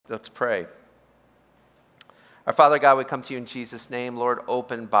Let's pray. Our Father God, we come to you in Jesus' name. Lord,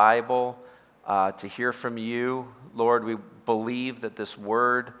 open Bible to hear from you. Lord, we believe that this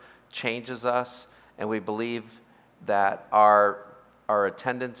word changes us, and we believe that our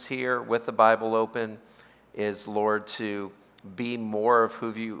attendance here with the Bible open is, Lord, to be more of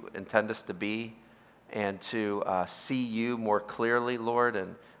who you intend us to be and to see you more clearly, Lord.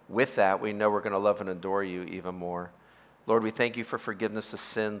 And with that, we know we're going to love and adore you even more. Lord, we thank you for forgiveness of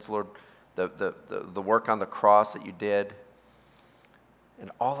sins, Lord, the work on the cross that you did. And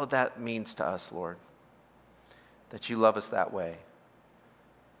all of that means to us, Lord, that you love us that way.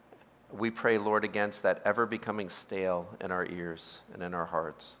 We pray, Lord, against that ever becoming stale in our ears and in our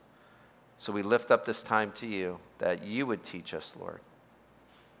hearts. So we lift up this time to you, that you would teach us, Lord,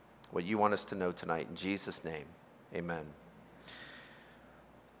 what you want us to know tonight. In Jesus' name, amen.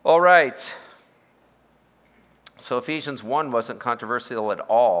 All right. So Ephesians 1 wasn't controversial at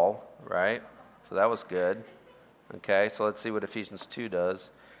all, right? So that was good. Okay, so let's see what Ephesians 2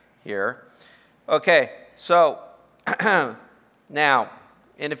 does here. Okay, so now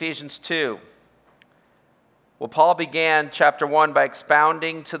in Ephesians 2, well, Paul began chapter 1 by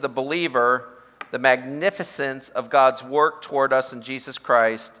expounding to the believer the magnificence of God's work toward us in Jesus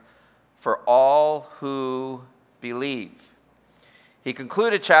Christ for all who believe. He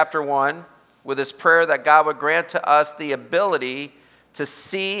concluded chapter 1 with his prayer that God would grant to us the ability to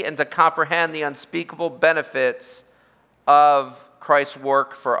see and to comprehend the unspeakable benefits of Christ's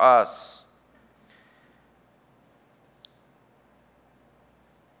work for us.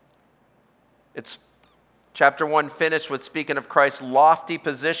 Chapter 1 finished with speaking of Christ's lofty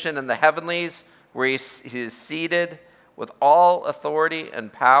position in the heavenlies, where he is seated with all authority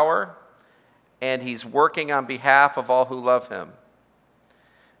and power, and he's working on behalf of all who love him.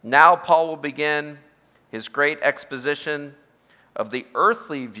 Now Paul will begin his great exposition of the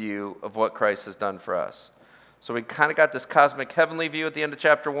earthly view of what Christ has done for us. So we kind of got this cosmic heavenly view at the end of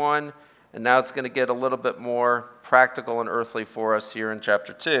chapter 1, and now it's going to get a little bit more practical and earthly for us here in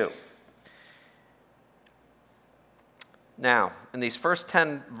chapter 2. Now, in these first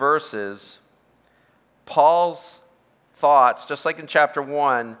 10 verses, Paul's thoughts, just like in chapter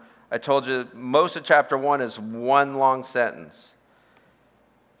 1, I told you most of chapter 1 is one long sentence.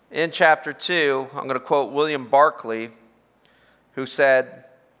 In chapter 2, I'm going to quote William Barclay, who said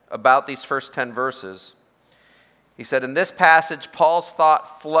about these first 10 verses, he said, in this passage, Paul's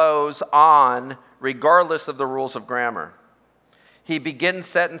thought flows on regardless of the rules of grammar. He begins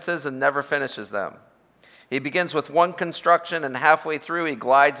sentences and never finishes them. He begins with one construction, and halfway through he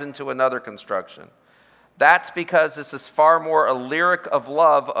glides into another construction. That's because this is far more a lyric of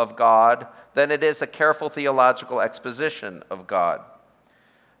love of God than it is a careful theological exposition of God.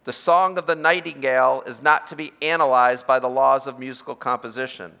 The song of the nightingale is not to be analyzed by the laws of musical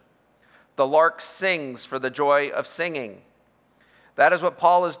composition. The lark sings for the joy of singing. That is what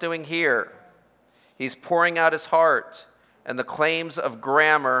Paul is doing here. He's pouring out his heart, and the claims of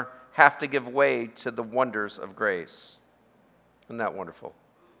grammar have to give way to the wonders of grace. Isn't that wonderful?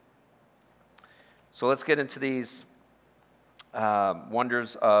 So let's get into these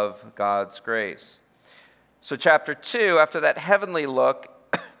wonders of God's grace. So chapter 2, after that heavenly look,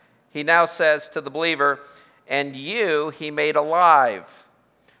 he now says to the believer, and you he made alive,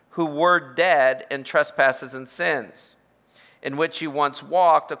 who were dead in trespasses and sins, in which you once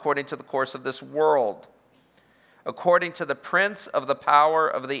walked according to the course of this world, according to the prince of the power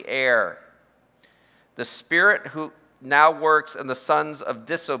of the air, the spirit who now works in the sons of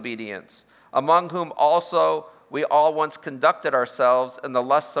disobedience, among whom also we all once conducted ourselves in the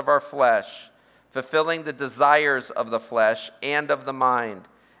lusts of our flesh, fulfilling the desires of the flesh and of the mind,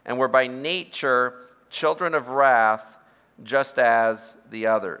 and were by nature children of wrath, just as the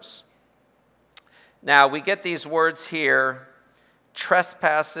others. Now, we get these words here,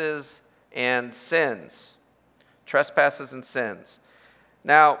 trespasses and sins. Trespasses and sins.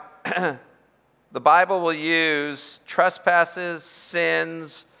 Now, the Bible will use trespasses,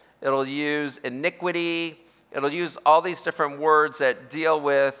 sins, it'll use iniquity, it'll use all these different words that deal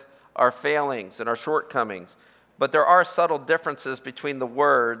with our failings and our shortcomings. But there are subtle differences between the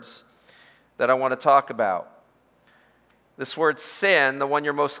words that I want to talk about. This word sin, the one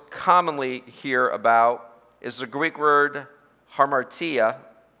you're most commonly hear about, is the Greek word hamartia.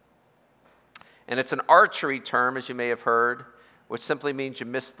 And it's an archery term, as you may have heard, which simply means you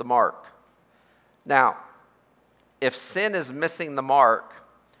missed the mark. Now, if sin is missing the mark,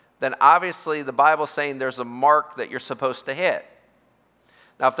 then obviously the Bible's saying there's a mark that you're supposed to hit.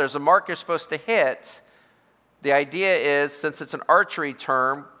 Now, if there's a mark you're supposed to hit, the idea is, since it's an archery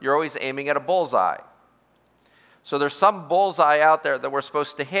term, you're always aiming at a bullseye. So there's some bullseye out there that we're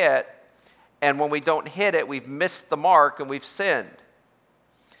supposed to hit, and when we don't hit it, we've missed the mark and we've sinned.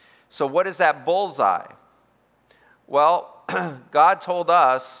 So what is that bullseye? Well, God told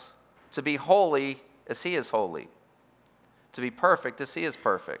us to be holy as he is holy, to be perfect as he is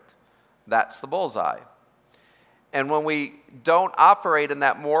perfect. That's the bullseye. And when we don't operate in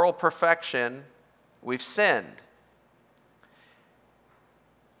that moral perfection, we've sinned.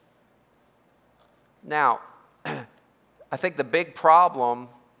 Now, I think the big problem,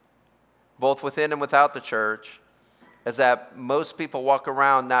 both within and without the church, is that most people walk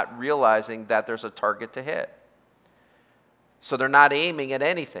around not realizing that there's a target to hit. So they're not aiming at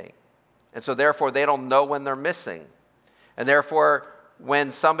anything. And so therefore they don't know when they're missing. And therefore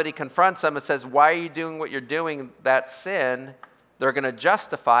when somebody confronts them and says, why are you doing what you're doing, that sin, they're going to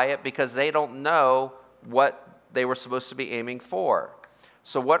justify it because they don't know what they were supposed to be aiming for.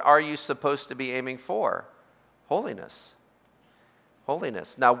 So what are you supposed to be aiming for? Holiness.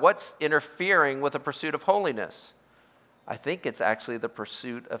 Holiness. Now what's interfering with the pursuit of holiness? I think it's actually the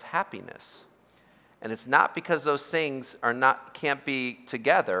pursuit of happiness. And it's not because those things can't be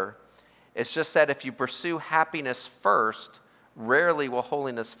together. It's just that if you pursue happiness first, rarely will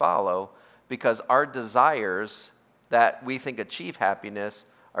holiness follow, because our desires that we think achieve happiness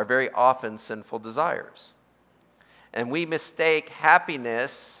are very often sinful desires. And we mistake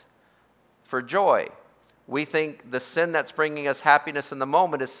happiness for joy. We think the sin that's bringing us happiness in the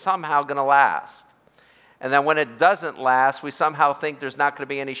moment is somehow going to last. And then when it doesn't last, we somehow think there's not going to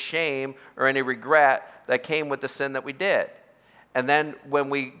be any shame or any regret that came with the sin that we did. And then when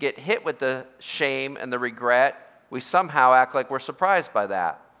we get hit with the shame and the regret, we somehow act like we're surprised by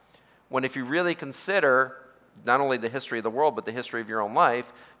that. When if you really consider not only the history of the world, but the history of your own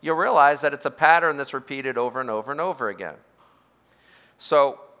life, you'll realize that it's a pattern that's repeated over and over and over again.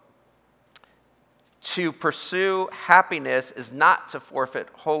 So to pursue happiness is not to forfeit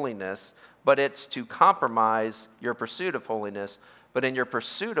holiness, but it's to compromise your pursuit of holiness. But in your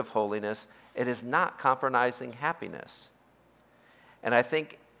pursuit of holiness, it is not compromising happiness. And I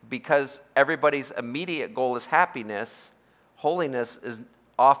think because everybody's immediate goal is happiness, holiness is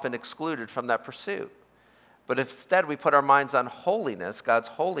often excluded from that pursuit. But if instead we put our minds on holiness, God's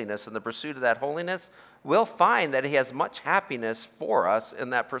holiness, and the pursuit of that holiness, we'll find that he has much happiness for us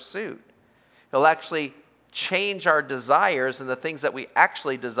in that pursuit. He'll actually change our desires and the things that we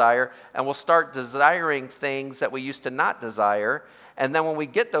actually desire, and we'll start desiring things that we used to not desire. And then when we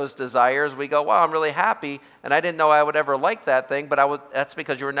get those desires, we go, wow, I'm really happy, and I didn't know I would ever like that thing, but that's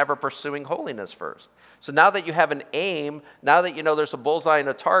because you were never pursuing holiness first. So now that you have an aim, now that you know there's a bullseye and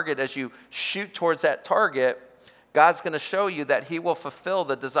a target, as you shoot towards that target, God's going to show you that he will fulfill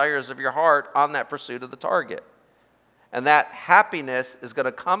the desires of your heart on that pursuit of the target. And that happiness is going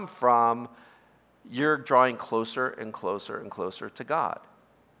to come from you're drawing closer and closer and closer to God,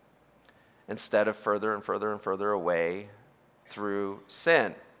 instead of further and further and further away through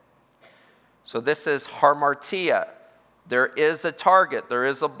sin. So this is harmartia. There is a target. There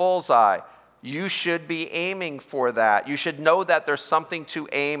is a bullseye. You should be aiming for that. You should know that there's something to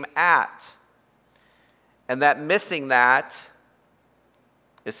aim at. And that missing that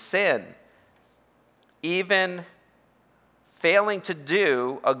is sin. Even failing to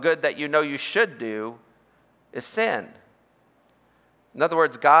do a good that you know you should do is sin. In other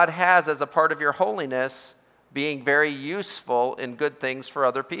words, God has, as a part of your holiness, being very useful in good things for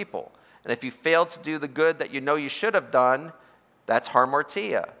other people. And if you fail to do the good that you know you should have done, that's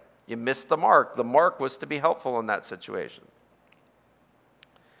harmartia. You missed the mark. The mark was to be helpful in that situation.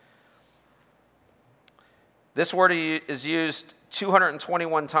 This word is used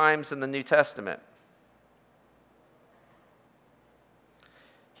 221 times in the New Testament.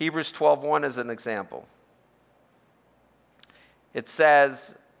 Hebrews 12:1 is an example. It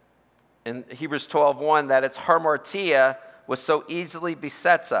says in Hebrews 12:1 that it's harmartia, which so easily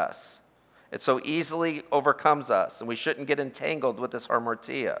besets us. It so easily overcomes us, and we shouldn't get entangled with this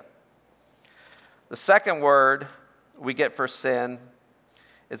harmartia. The second word we get for sin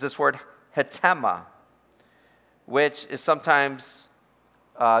is this word hetema, which is sometimes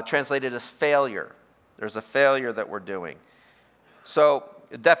translated as failure. There's a failure that we're doing. So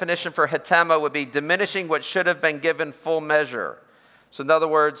the definition for hetema would be diminishing what should have been given full measure. So in other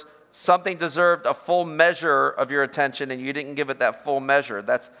words, something deserved a full measure of your attention and you didn't give it that full measure.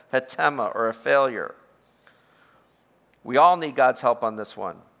 That's hetema, or a failure. We all need God's help on this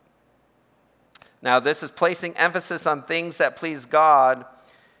one. Now, this is placing emphasis on things that please God.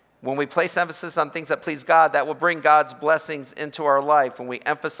 When we place emphasis on things that please God, that will bring God's blessings into our life. When we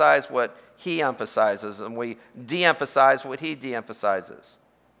emphasize what he emphasizes and we de-emphasize what he de-emphasizes.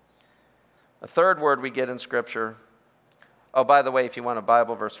 A third word we get in Scripture. Oh, by the way, if you want a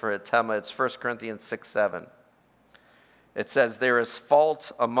Bible verse for hetema, it's 1 Corinthians 6:7. It says, there is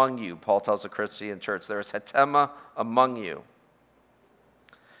fault among you, Paul tells the Christian church. There is hetema among you.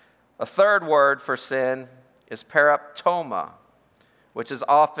 A third word for sin is paraptoma, which is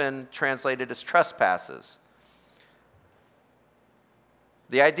often translated as trespasses.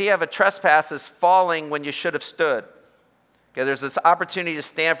 The idea of a trespass is falling when you should have stood. Okay, there's this opportunity to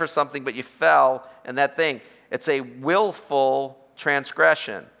stand for something, but you fell, and that thing, it's a willful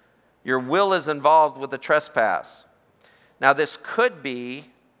transgression. Your will is involved with the trespass. Now, this could be,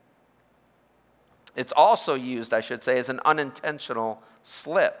 it's also used, I should say, as an unintentional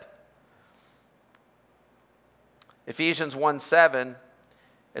slip. Ephesians 1:7,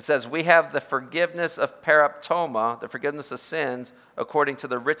 it says, we have the forgiveness of paraptoma, the forgiveness of sins, according to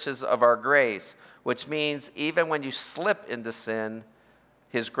the riches of our grace, which means even when you slip into sin,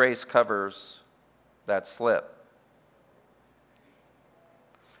 his grace covers that slip.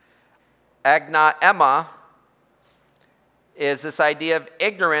 Agnaema is this idea of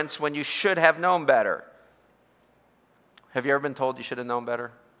ignorance when you should have known better. Have you ever been told you should have known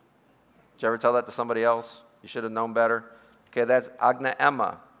better? Did you ever tell that to somebody else? You should have known better? Okay, that's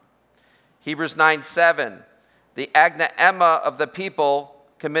agnaema. Hebrews 9:7, the agnaema of the people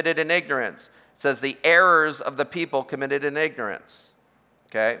committed in ignorance. It says the errors of the people committed in ignorance.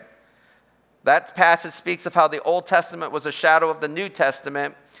 Okay? That passage speaks of how the Old Testament was a shadow of the New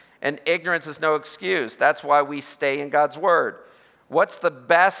Testament, and ignorance is no excuse. That's why we stay in God's Word. What's the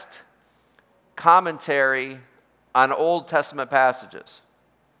best commentary on Old Testament passages?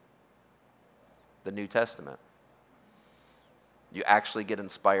 The New Testament. You actually get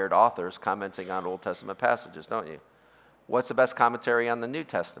inspired authors commenting on Old Testament passages, don't you? What's the best commentary on the New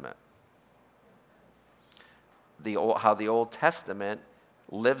Testament? How the Old Testament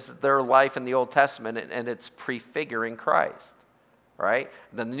lives their life in the Old Testament, and it's prefiguring Christ, right?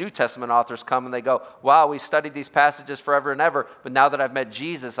 Then the New Testament authors come and they go, wow, we studied these passages forever and ever, but now that I've met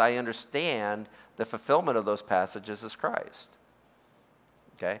Jesus, I understand the fulfillment of those passages is Christ.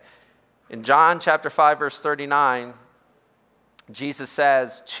 Okay? In John chapter 5, verse 39, Jesus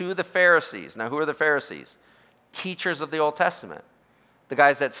says to the Pharisees, now who are the Pharisees? Teachers of the Old Testament. The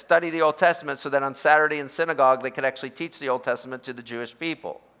guys that study the Old Testament so that on Saturday in synagogue they could actually teach the Old Testament to the Jewish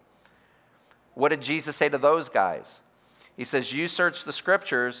people. What did Jesus say to those guys? He says, you search the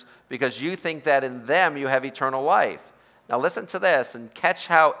Scriptures because you think that in them you have eternal life. Now listen to this and catch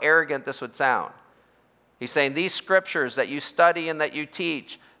how arrogant this would sound. He's saying these Scriptures that you study and that you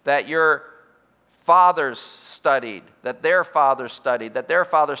teach, that your fathers studied, that their fathers studied, that their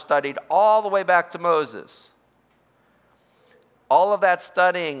fathers studied all the way back to Moses. All of that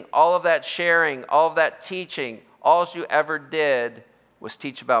studying, all of that sharing, all of that teaching, all you ever did was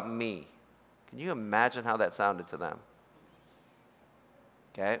teach about me. Can you imagine how that sounded to them?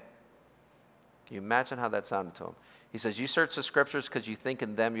 Okay? Can you imagine how that sounded to them? He says, you search the Scriptures because you think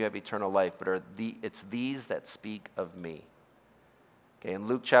in them you have eternal life, but it's these that speak of me. Okay, in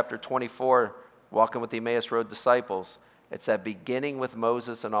Luke chapter 24, walking with the Emmaus Road disciples, it said, beginning with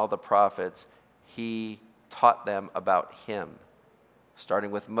Moses and all the prophets, he taught them about him.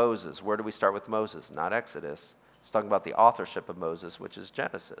 Starting with Moses. Where do we start with Moses? Not Exodus. It's talking about the authorship of Moses, which is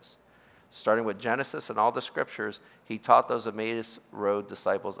Genesis. Starting with Genesis and all the Scriptures, he taught those Emmaus Road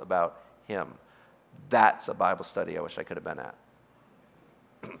disciples about him. That's a Bible study I wish I could have been at.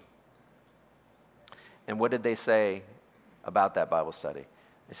 And what did they say about that Bible study?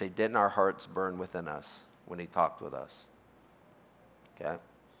 They say, didn't our hearts burn within us when he talked with us? Okay?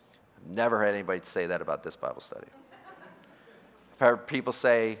 I've never had anybody say that about this Bible study. I've heard people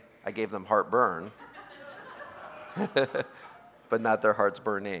say, I gave them heartburn, but not their hearts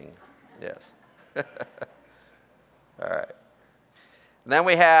burning. Yes. All right. And then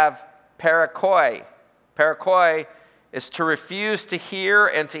we have parakoi. Parakoi is to refuse to hear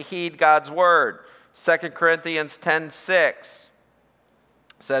and to heed God's word. 2 Corinthians 10:6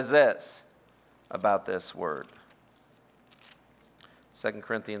 says this about this word. 2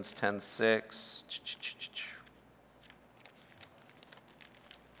 Corinthians 10:6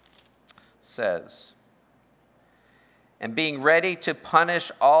 says, and being ready to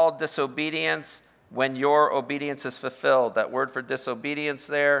punish all disobedience when your obedience is fulfilled. That word for disobedience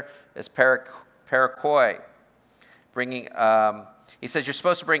there is parakoi. He says you're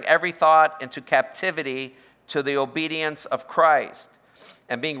supposed to bring every thought into captivity to the obedience of Christ,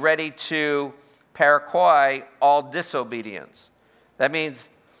 and being ready to parakoi all disobedience. That means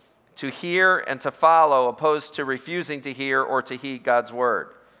to hear and to follow, opposed to refusing to hear or to heed God's word.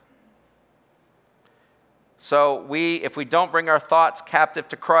 So if we don't bring our thoughts captive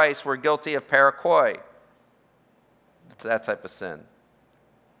to Christ, we're guilty of parakoi. It's that type of sin.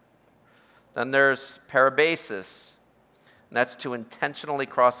 Then there's parabasis, and that's to intentionally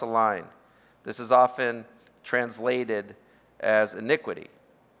cross a line. This is often translated as iniquity.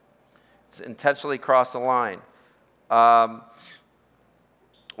 It's intentionally cross a line.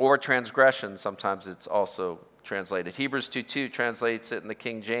 Or transgression, sometimes it's also translated. Hebrews 2:2 translates it in the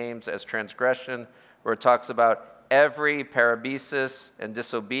King James as transgression, where it talks about every parabasis and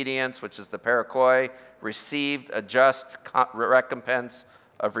disobedience, which is the parakoi, received a just recompense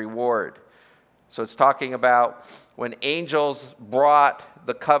of reward. So it's talking about when angels brought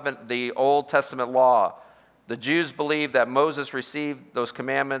the Old Testament law. The Jews believed that Moses received those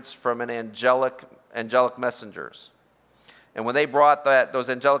commandments from an angelic messengers. And when they brought those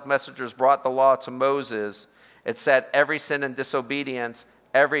angelic messengers brought the law to Moses, it said every sin and disobedience,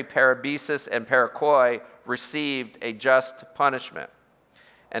 every parabasis and parakoi received a just punishment.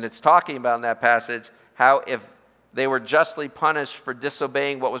 And it's talking about in that passage how if they were justly punished for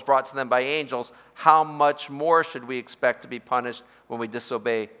disobeying what was brought to them by angels, how much more should we expect to be punished when we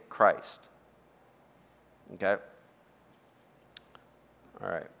disobey Christ? Okay? All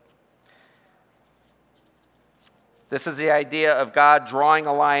right. This is the idea of God drawing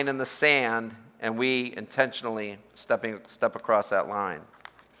a line in the sand and we intentionally step across that line.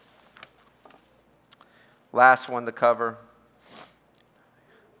 Last one to cover.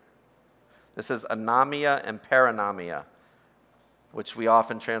 This is anomia and paranomia, which we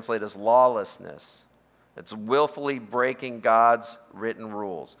often translate as lawlessness. It's willfully breaking God's written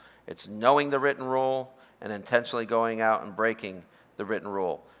rules. It's knowing the written rule and intentionally going out and breaking the written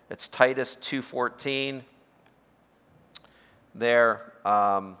rule. It's Titus 2:14. There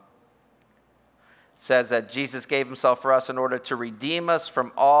says that Jesus gave himself for us in order to redeem us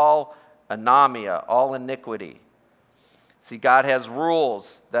from all anomia, all iniquity. See, God has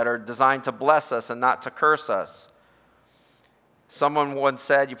rules that are designed to bless us and not to curse us. Someone once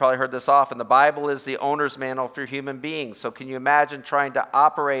said, you probably heard this often, the Bible is the owner's manual for human beings. So can you imagine trying to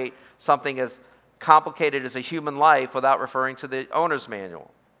operate something as complicated as a human life without referring to the owner's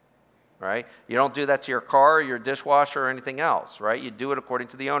manual? Right? You don't do that to your car, your dishwasher, or anything else, right? You do it according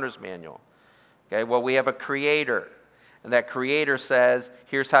to the owner's manual. Okay, well, we have a creator, and that creator says,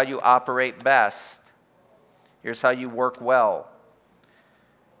 here's how you operate best. Here's how you work well.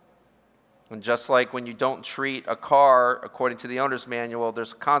 And just like when you don't treat a car according to the owner's manual,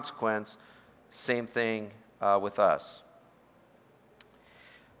 there's a consequence. Same thing with us.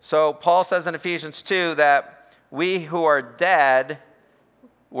 So Paul says in Ephesians 2 that we who are dead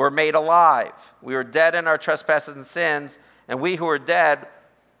were made alive. We were dead in our trespasses and sins, and we who are dead,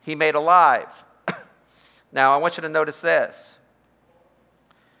 he made alive. Now, I want you to notice this.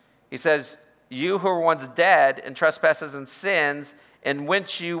 He says, you who were once dead in trespasses and sins, in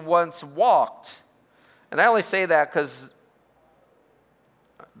which you once walked. And I only say that because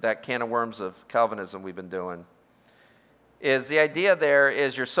that can of worms of Calvinism we've been doing, is the idea there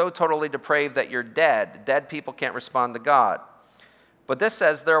is you're so totally depraved that you're dead. Dead people can't respond to God. But this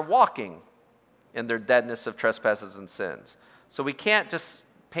says they're walking in their deadness of trespasses and sins. So we can't just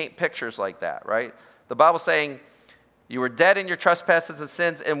paint pictures like that, right? The Bible's saying you were dead in your trespasses and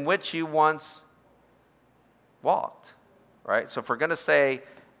sins in which you once walked, right? So if we're going to say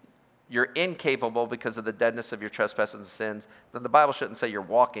you're incapable because of the deadness of your trespasses and sins, then the Bible shouldn't say you're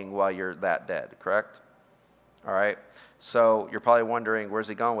walking while you're that dead, correct? All right? So you're probably wondering, where's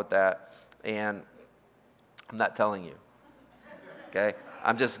he going with that? And I'm not telling you. Okay?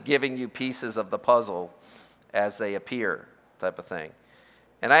 I'm just giving you pieces of the puzzle as they appear, type of thing.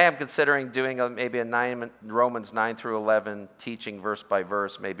 And I am considering doing maybe a Romans 9 through 11 teaching verse by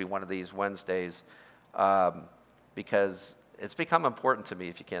verse, maybe one of these Wednesdays, because it's become important to me,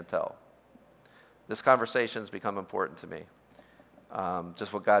 if you can't tell. This conversation has become important to me.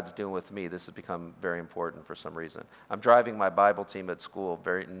 Just what God's doing with me, this has become very important for some reason. I'm driving my Bible team at school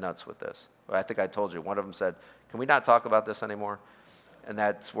very nuts with this. I think I told you, one of them said, can we not talk about this anymore? And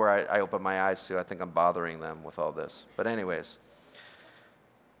that's where I open my eyes to. I think I'm bothering them with all this. But anyways.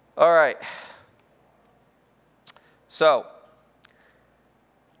 All right. So,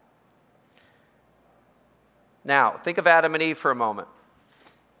 now, think of Adam and Eve for a moment.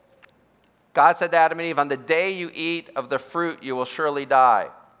 God said to Adam and Eve, on the day you eat of the fruit, you will surely die.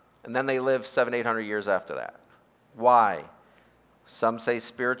 And then they lived 700-800 years after that. Why? Some say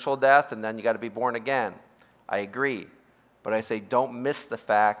spiritual death, and then you got to be born again. I agree. But I say don't miss the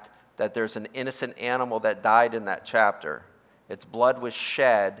fact that there's an innocent animal that died in that chapter. Its blood was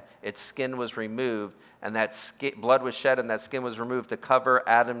shed, its skin was removed, and that blood was shed and that skin was removed to cover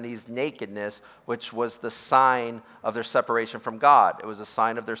Adam and Eve's nakedness, which was the sign of their separation from God. It was a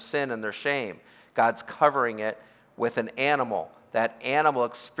sign of their sin and their shame. God's covering it with an animal. That animal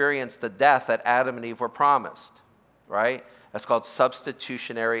experienced the death that Adam and Eve were promised, right? That's called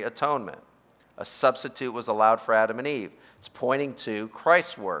substitutionary atonement. A substitute was allowed for Adam and Eve. It's pointing to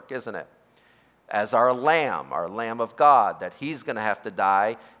Christ's work, isn't it? As our Lamb of God, that he's going to have to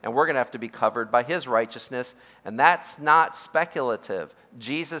die, and we're going to have to be covered by his righteousness. And that's not speculative.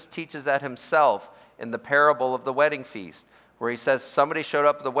 Jesus teaches that himself in the parable of the wedding feast, where he says somebody showed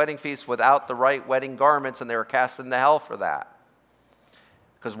up at the wedding feast without the right wedding garments, and they were cast into hell for that.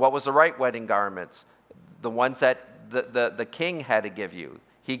 Because what was the right wedding garments? The ones that the king had to give you.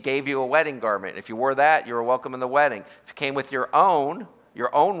 He gave you a wedding garment. If you wore that, you were welcome in the wedding. If you came with your own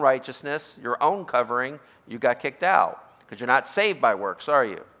righteousness, your own covering, you got kicked out. Because you're not saved by works, are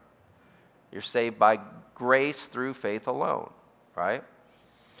you? You're saved by grace through faith alone, right?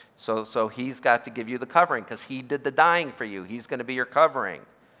 So he's got to give you the covering because he did the dying for you. He's going to be your covering.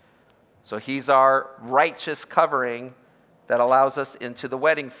 So he's our righteous covering that allows us into the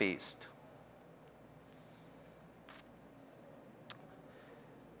wedding feast.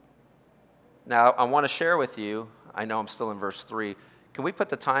 Now, I want to share with you, I know I'm still in verse 3. Can we put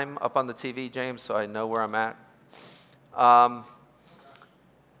the time up on the TV, James, so I know where I'm at?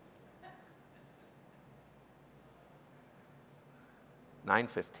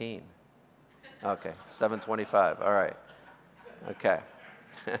 9:15. Okay, 7:25. All right. Okay.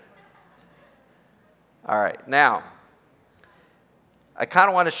 All right. Now, I kind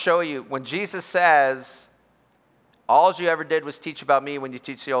of want to show you, when Jesus says, all you ever did was teach about me when you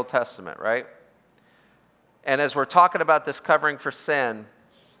teach the Old Testament, right? And as we're talking about this covering for sin,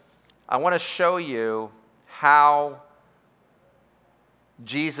 I want to show you how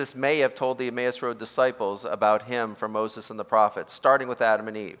Jesus may have told the Emmaus Road disciples about him from Moses and the prophets, starting with Adam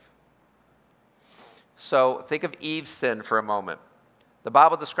and Eve. So think of Eve's sin for a moment. The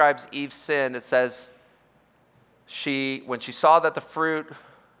Bible describes Eve's sin. It says when she saw that the fruit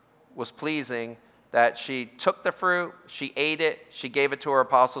was pleasing, that she took the fruit, she ate it, she gave it to her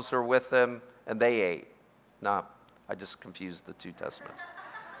apostles who were with them, and they ate. No, I just confused the two testaments.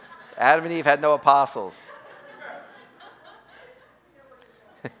 Adam and Eve had no apostles.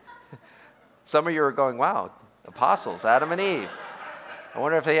 Some of you are going, wow, apostles, Adam and Eve. I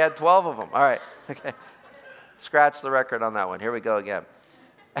wonder if they had 12 of them. All right, okay. Scratch the record on that one. Here we go again.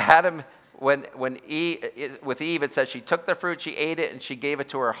 Adam, with Eve, it says she took the fruit, she ate it, and she gave it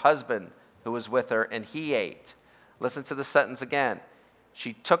to her husband who was with her, and he ate. Listen to the sentence again.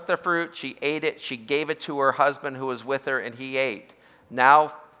 She took the fruit, she ate it, she gave it to her husband who was with her, and he ate.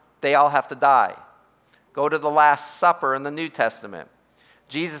 Now they all have to die. Go to the Last Supper in the New Testament.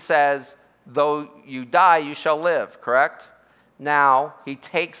 Jesus says, though you die, you shall live, correct? Now he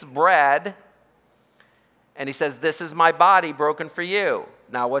takes bread, and he says, this is my body broken for you.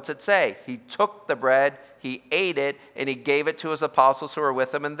 Now what's it say? He took the bread, he ate it, and he gave it to his apostles who were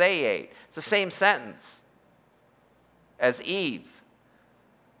with him, and they ate. It's the same sentence as Eve.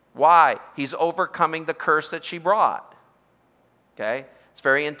 Why? He's overcoming the curse that she brought. Okay? It's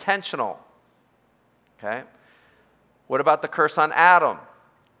very intentional. Okay? What about the curse on Adam?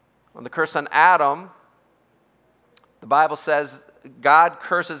 On the curse on Adam, the Bible says God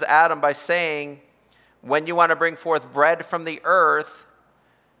curses Adam by saying, when you want to bring forth bread from the earth,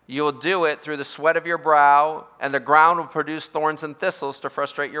 you will do it through the sweat of your brow, and the ground will produce thorns and thistles to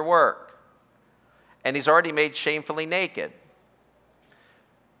frustrate your work. And he's already made shamefully naked.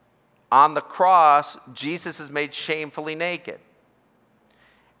 On the cross, Jesus is made shamefully naked.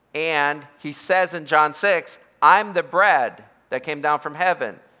 And he says in John 6, I'm the bread that came down from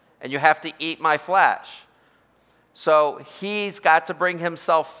heaven, and you have to eat my flesh. So he's got to bring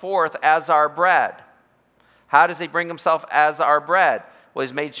himself forth as our bread. How does he bring himself as our bread? Well,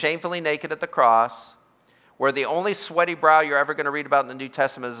 he's made shamefully naked at the cross, where the only sweaty brow you're ever going to read about in the New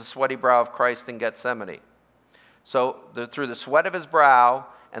Testament is the sweaty brow of Christ in Gethsemane. So through the sweat of his brow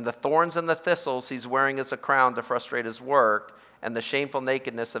and the thorns and the thistles he's wearing as a crown to frustrate his work, and the shameful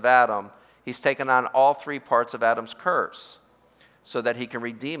nakedness of Adam, he's taken on all three parts of Adam's curse so that he can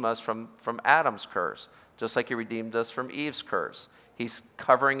redeem us from Adam's curse, just like he redeemed us from Eve's curse. He's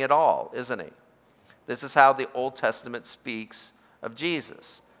covering it all, isn't he? This is how the Old Testament speaks of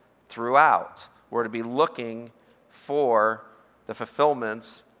Jesus throughout. We're to be looking for the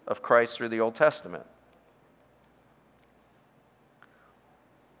fulfillments of Christ through the Old Testament.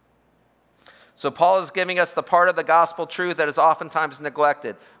 So Paul is giving us the part of the gospel truth that is oftentimes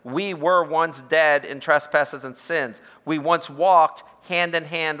neglected. We were once dead in trespasses and sins. We once walked hand in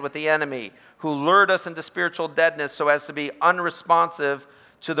hand with the enemy, who lured us into spiritual deadness so as to be unresponsive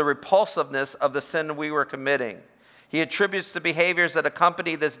to the repulsiveness of the sin we were committing. He attributes the behaviors that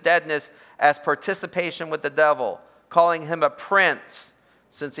accompany this deadness as participation with the devil, calling him a prince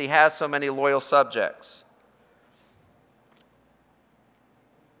since he has so many loyal subjects.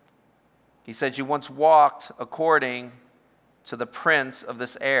 He says, you once walked according to the prince of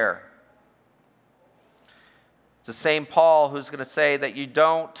this air. It's the same Paul who's going to say that you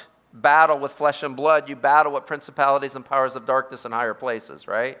don't battle with flesh and blood, you battle with principalities and powers of darkness in higher places,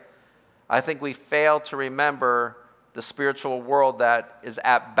 right? I think we fail to remember the spiritual world that is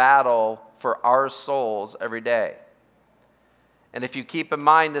at battle for our souls every day. And if you keep in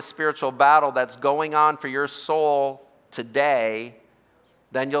mind the spiritual battle that's going on for your soul today,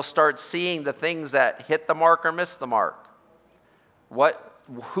 then you'll start seeing the things that hit the mark or miss the mark.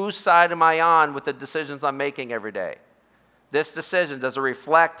 Whose side am I on with the decisions I'm making every day? This decision, does it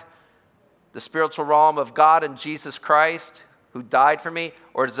reflect the spiritual realm of God and Jesus Christ, who died for me,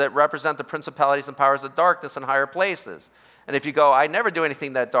 or does it represent the principalities and powers of darkness in higher places? And if you go, I never do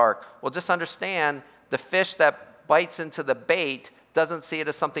anything that dark, well, just understand the fish that bites into the bait doesn't see it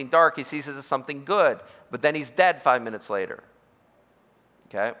as something dark, he sees it as something good, but then he's dead 5 minutes later.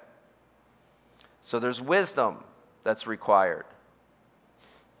 Okay? So there's wisdom that's required.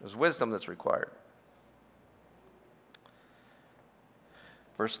 There's wisdom that's required.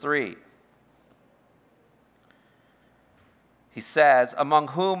 Verse 3. He says, among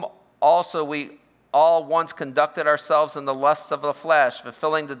whom also we all once conducted ourselves in the lusts of the flesh,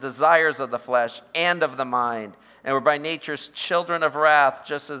 fulfilling the desires of the flesh and of the mind, and were by nature's children of wrath,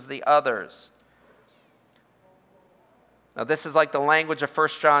 just as the others. Now this is like the language of 1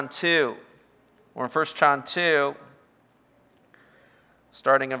 John 2. Or in 1 John 2,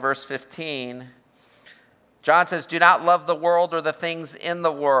 starting in verse 15, John says, do not love the world or the things in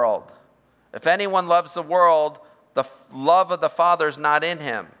the world. If anyone loves the world, the love of the Father is not in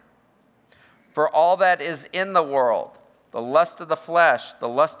him. For all that is in the world, the lust of the flesh, the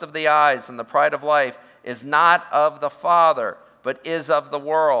lust of the eyes, and the pride of life, is not of the Father, but is of the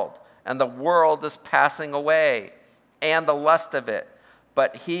world. And the world is passing away, and the lust of it.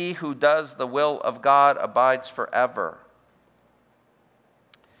 But he who does the will of God abides forever.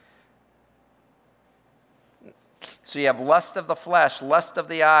 So you have lust of the flesh, lust of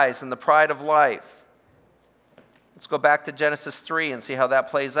the eyes, and the pride of life. Let's go back to Genesis 3 and see how that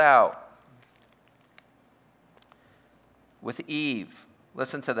plays out. With Eve.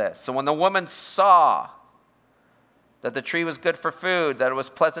 Listen to this. So when the woman saw that the tree was good for food, that it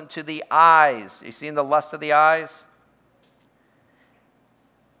was pleasant to the eyes. You seen the lust of the eyes?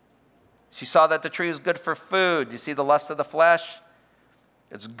 She saw that the tree was good for food. You see the lust of the flesh?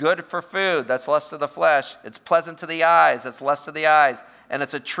 It's good for food. That's lust of the flesh. It's pleasant to the eyes. That's lust of the eyes. And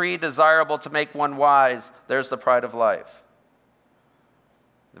it's a tree desirable to make one wise. There's the pride of life.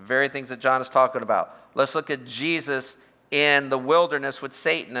 The very things that John is talking about. Let's look at Jesus in the wilderness with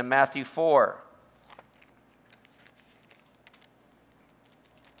Satan in Matthew 4.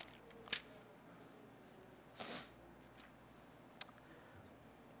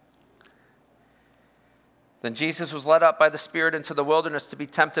 Then Jesus was led up by the Spirit into the wilderness to be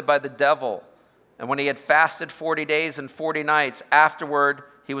tempted by the devil. And when he had fasted 40 days and 40 nights, afterward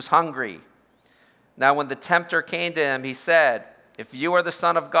he was hungry. Now when the tempter came to him, he said, if you are the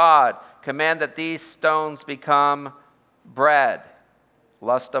Son of God, command that these stones become bread.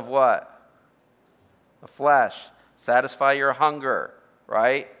 Lust of what? The flesh. Satisfy your hunger,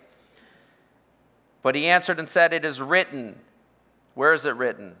 right? But he answered and said, it is written. Where is it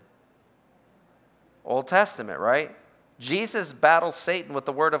written? Old Testament, right? Jesus battles Satan with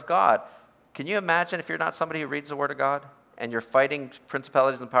the Word of God. Can you imagine if you're not somebody who reads the Word of God and you're fighting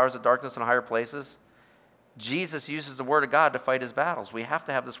principalities and powers of darkness in higher places? Jesus uses the Word of God to fight his battles. We have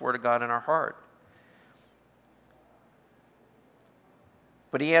to have this Word of God in our heart.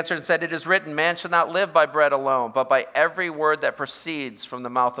 But he answered and said, it is written, man shall not live by bread alone, but by every word that proceeds from the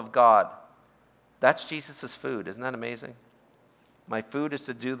mouth of God. That's Jesus' food. Isn't that amazing? My food is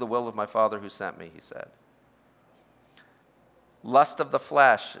to do the will of my Father who sent me, he said. Lust of the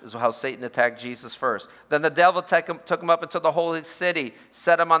flesh is how Satan attacked Jesus first. Then the devil took him up into the holy city,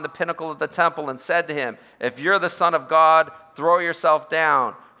 set him on the pinnacle of the temple, and said to him, if you're the Son of God, throw yourself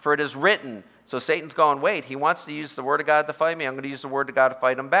down, for it is written. So Satan's going, wait, he wants to use the Word of God to fight me. I'm going to use the Word of God to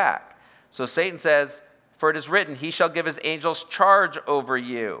fight him back. So Satan says, for it is written, he shall give his angels charge over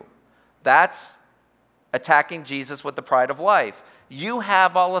you. That's attacking Jesus with the pride of life. You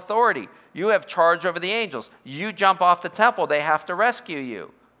have all authority. You have charge over the angels. You jump off the temple, they have to rescue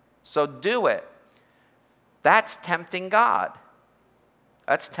you. So do it. That's tempting God.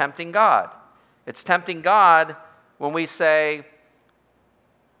 That's tempting God. It's tempting God when we say,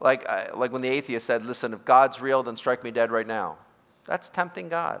 like when the atheist said, listen, if God's real, then strike me dead right now. That's tempting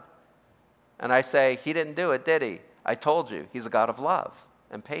God. And I say, he didn't do it, did he? I told you, he's a God of love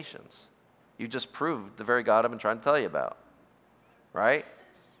and patience. You just proved the very God I've been trying to tell you about. Right?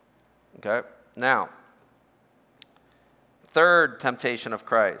 Okay. Now, third temptation of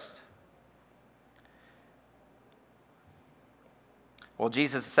Christ. Well,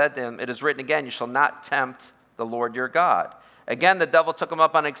 Jesus said to him, it is written again, you shall not tempt the Lord your God. Again, the devil took him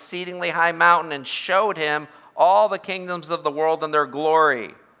up on an exceedingly high mountain and showed him all the kingdoms of the world and their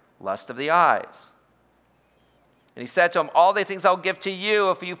glory, lust of the eyes. And he said to him, all the things I'll give to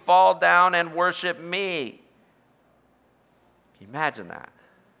you if you fall down and worship me. Can you imagine that?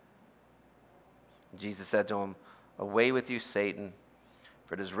 And Jesus said to him, away with you, Satan,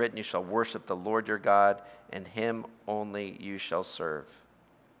 for it is written, you shall worship the Lord your God, and him only you shall serve.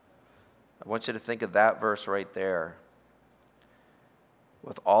 I want you to think of that verse right there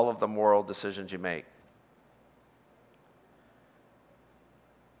with all of the moral decisions you make.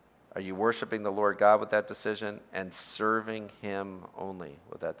 Are you worshiping the Lord God with that decision and serving him only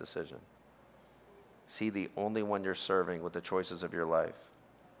with that decision? Is he the only one you're serving with the choices of your life?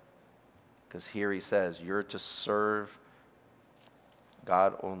 Because here he says you're to serve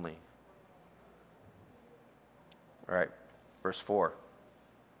God only. All right, verse 4.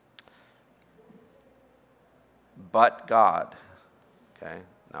 But God. Okay,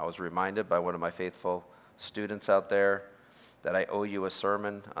 now I was reminded by one of my faithful students out there that I owe you a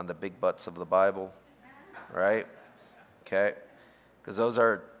sermon on the big butts of the Bible, right? Okay, because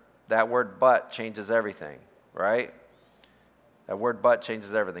that word but changes everything, right? That word but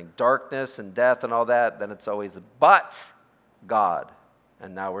changes everything. Darkness and death and all that, then it's always but God,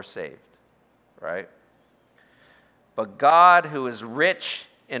 and now we're saved, right? But God, who is rich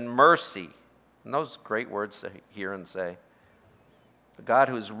in mercy, and those great words to hear and say, God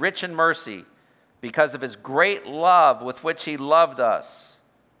who is rich in mercy, because of his great love with which he loved us,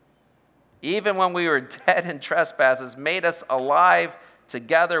 even when we were dead in trespasses, made us alive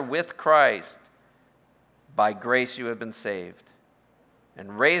together with Christ. By grace you have been saved,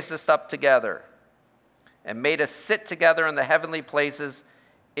 and raised us up together, and made us sit together in the heavenly places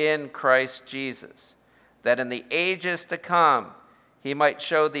in Christ Jesus, that in the ages to come he might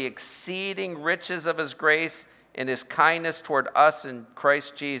show the exceeding riches of his grace in his kindness toward us in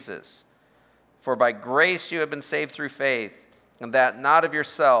Christ Jesus. For by grace you have been saved through faith, and that not of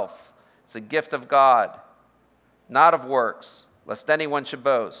yourself. It's a gift of God, not of works, lest anyone should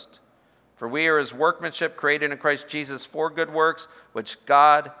boast. For we are his workmanship, created in Christ Jesus for good works, which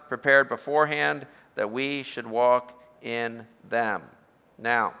God prepared beforehand that we should walk in them.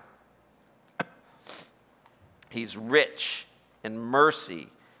 Now, he's rich in mercy,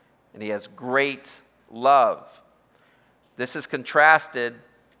 and he has great love. This is contrasted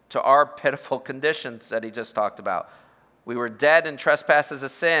to our pitiful conditions that he just talked about. We were dead in trespasses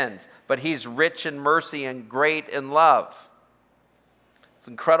of sins, but he's rich in mercy and great in love. It's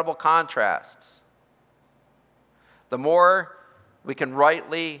incredible contrasts. The more we can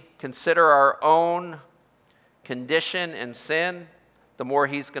rightly consider our own condition and sin, the more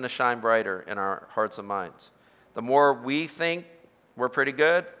he's going to shine brighter in our hearts and minds. The more we think we're pretty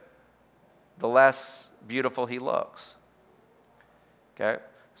good, the less beautiful he looks. Okay?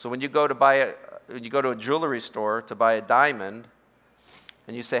 So when you go to a jewelry store to buy a diamond,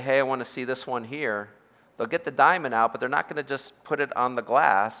 and you say, hey, I want to see this one here, they'll get the diamond out, but they're not going to just put it on the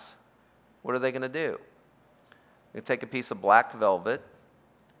glass. What are they going to do? They take a piece of black velvet,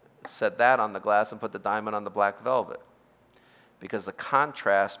 set that on the glass, and put the diamond on the black velvet. Because the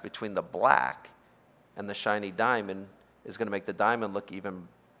contrast between the black and the shiny diamond is going to make the diamond look even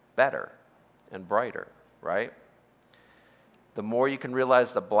better and brighter, right? The more you can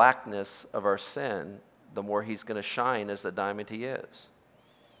realize the blackness of our sin, the more he's going to shine as the diamond he is.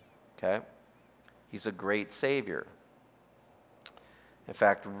 Okay? He's a great Savior. In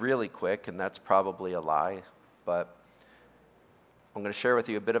fact, really quick, and that's probably a lie, but I'm going to share with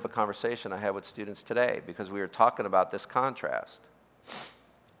you a bit of a conversation I had with students today because we were talking about this contrast.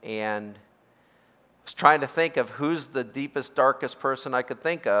 And I was trying to think of who's the deepest, darkest person I could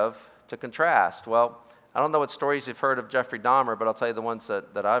think of to contrast. Well, I don't know what stories you've heard of Jeffrey Dahmer, but I'll tell you the ones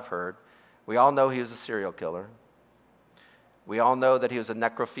that I've heard. We all know he was a serial killer. We all know that he was a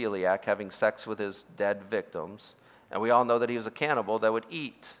necrophiliac, having sex with his dead victims. And we all know that he was a cannibal that would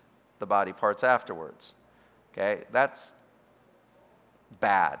eat the body parts afterwards. Okay, that's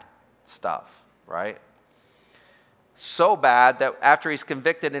bad stuff, right? So bad that after he's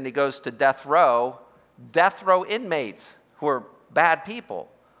convicted and he goes to death row inmates who are bad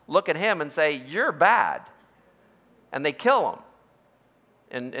people look at him and say, "You're bad." And they kill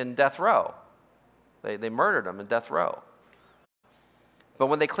him in death row. They murdered him in death row. But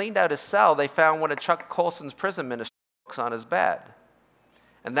when they cleaned out his cell, they found one of Chuck Colson's prison ministry books on his bed.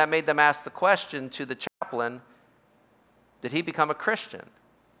 And that made them ask the question to the chaplain, did he become a Christian?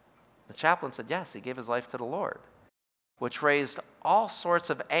 The chaplain said, yes, he gave his life to the Lord, which raised all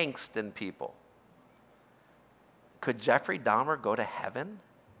sorts of angst in people. Could Jeffrey Dahmer go to heaven?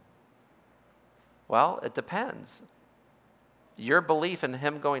 Well, it depends. Your belief in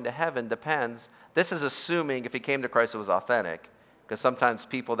him going to heaven depends. This is assuming if he came to Christ it was authentic, because sometimes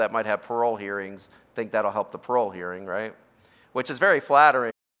people that might have parole hearings think that'll help the parole hearing, right? Which is very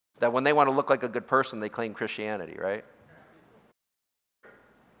flattering that when they want to look like a good person, they claim Christianity, right?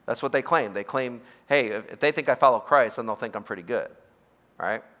 That's what they claim. They claim, hey, if they think I follow Christ, then they'll think I'm pretty good,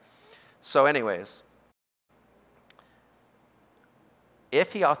 right? So anyways,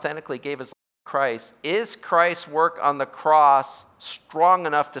 if he authentically gave his life to Christ, is Christ's work on the cross strong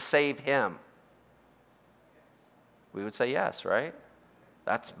enough to save him? We would say yes, right?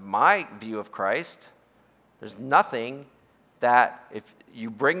 That's my view of Christ. There's nothing that if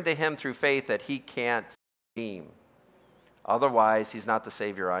you bring to him through faith that he can't redeem. Otherwise, he's not the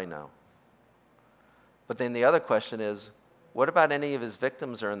Savior I know. But then the other question is, what about any of his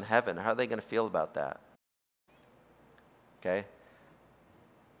victims are in heaven? How are they going to feel about that? Okay?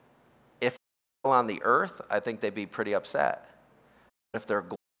 If they're on the earth, I think they'd be pretty upset. If they're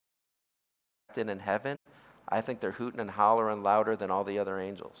in heaven, I think they're hooting and hollering louder than all the other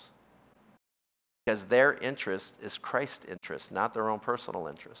angels. Because their interest is Christ's interest, not their own personal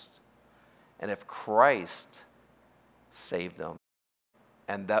interest. And if Christ saved them,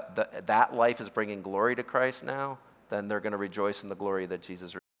 and that life is bringing glory to Christ now, then they're going to rejoice in the glory that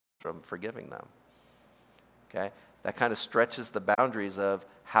Jesus received from forgiving them. Okay? That kind of stretches the boundaries of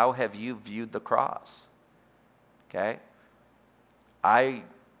how have you viewed the cross? Okay? I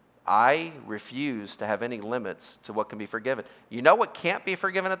refuse to have any limits to what can be forgiven. You know what can't be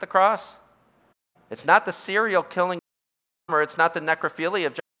forgiven at the cross? It's not the serial killing, or it's not the necrophilia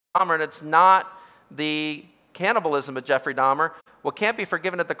of Jeffrey Dahmer, and it's not the cannibalism of Jeffrey Dahmer. What can't be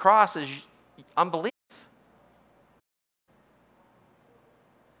forgiven at the cross is unbelief.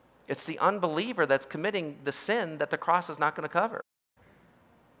 It's the unbeliever that's committing the sin that the cross is not going to cover.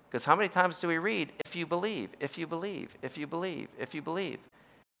 Because how many times do we read, if you believe, if you believe, if you believe, if you believe?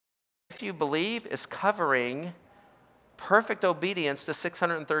 If you believe is covering perfect obedience to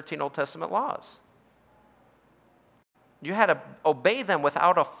 613 Old Testament laws. You had to obey them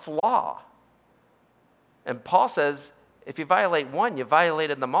without a flaw. And Paul says, if you violate one, you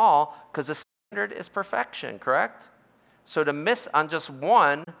violated them all, because the standard is perfection, correct? So to miss on just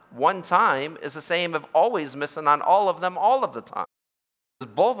one time is the same as always missing on all of them all of the time.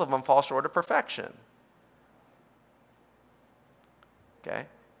 Because both of them fall short of perfection. Okay?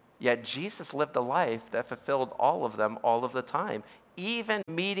 Yet Jesus lived a life that fulfilled all of them all of the time, even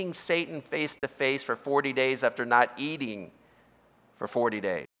meeting Satan face to face for 40 days after not eating for 40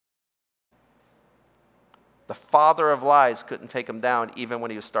 days. The father of lies couldn't take him down even when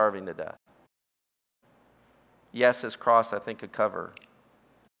he was starving to death. Yes, his cross, I think, could cover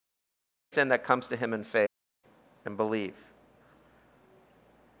sin that comes to him in faith and belief.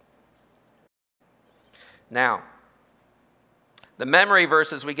 Now, the memory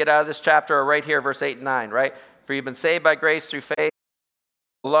verses we get out of this chapter are right here, verse 8 and 9, right? For you've been saved by grace through faith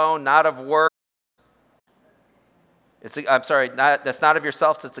alone, not of works. That's not of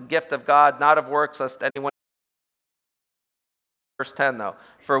yourselves, it's a gift of God, not of works, lest anyone. Verse 10, though.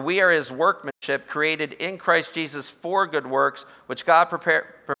 For we are his workmanship, created in Christ Jesus for good works, which God prepared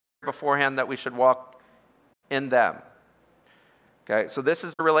beforehand that we should walk in them. Okay, so this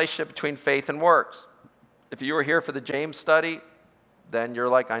is the relationship between faith and works. If you were here for the James study, then you're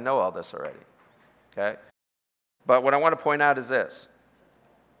like, I know all this already. Okay? But what I want to point out is this.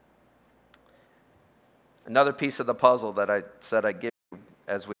 Another piece of the puzzle that I said I'd give you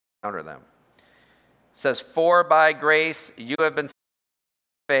as we encounter them. It says, for by grace you have been saved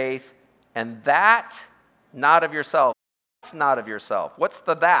by faith, and that not of yourself. That's not of yourself. What's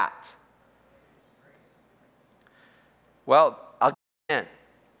the that? Well, I'll get in.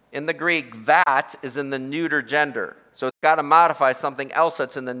 In the Greek, that is in the neuter gender. So it's got to modify something else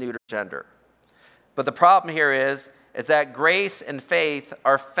that's in the neuter gender. But the problem here is that grace and faith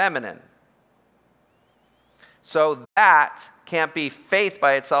are feminine. So that can't be faith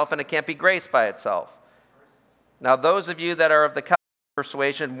by itself, and it can't be grace by itself. Now, those of you that are of the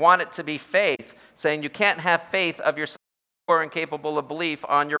persuasion want it to be faith, saying you can't have faith of yourself or incapable of belief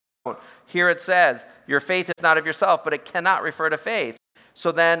on your own. Here it says, your faith is not of yourself, but it cannot refer to faith.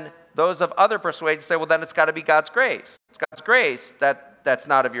 So then those of other persuasions say, well, then it's got to be God's grace. It's God's grace that's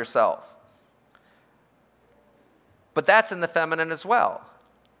not of yourself. But that's in the feminine as well.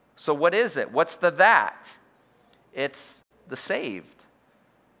 So what is it? What's the that? It's the saved.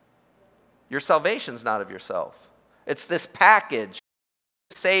 Your salvation's not of yourself. It's this package,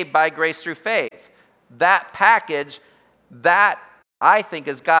 saved by grace through faith. That package, that I think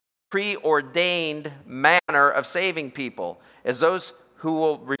is God's preordained manner of saving people. As those who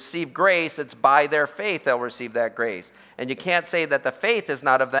will receive grace, it's by their faith they'll receive that grace. And you can't say that the faith is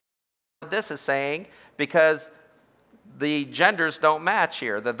not of them. This is saying, because the genders don't match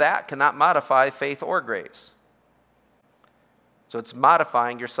here. The that cannot modify faith or grace. So it's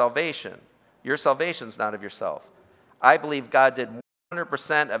modifying your salvation. Your salvation's not of yourself. I believe God did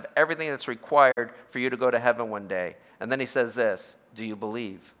 100% of everything that's required for you to go to heaven one day. And then he says this, do you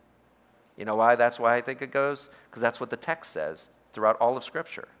believe? You know why? That's why I think it goes? Because that's what the text says throughout all of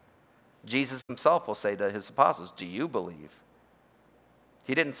Scripture. Jesus himself will say to his apostles, do you believe?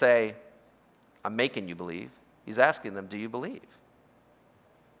 He didn't say, I'm making you believe. He's asking them, do you believe?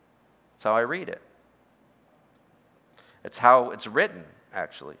 That's how I read it. It's how it's written,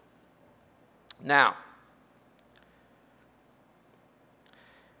 actually. Now,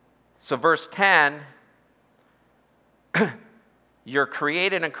 so verse 10, you're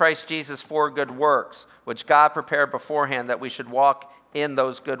created in Christ Jesus for good works, which God prepared beforehand that we should walk in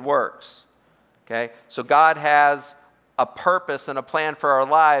those good works. Okay? So God has a purpose and a plan for our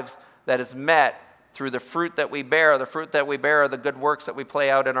lives that is met through the fruit that we bear. The fruit that we bear are the good works that we play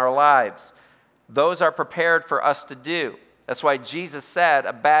out in our lives. Those are prepared for us to do. That's why Jesus said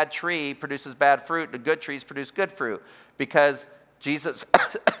a bad tree produces bad fruit and good trees produce good fruit. Because Jesus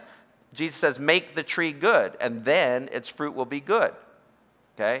says, make the tree good, and then its fruit will be good.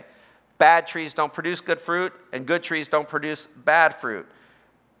 Okay? Bad trees don't produce good fruit, and good trees don't produce bad fruit.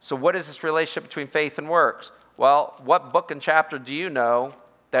 So what is this relationship between faith and works? Well, what book and chapter do you know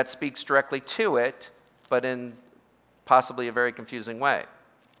that speaks directly to it, but in possibly a very confusing way?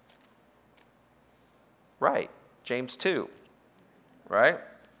 Right, James 2. Right?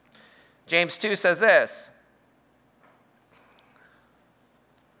 James 2 says this.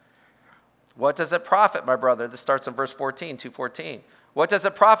 What does it profit, my brother? This starts in verse 14, 2:14. What does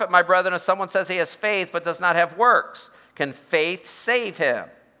it profit, my brethren, if someone says he has faith but does not have works? Can faith save him?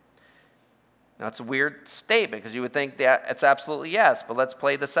 Now, it's a weird statement because you would think that it's absolutely yes, but let's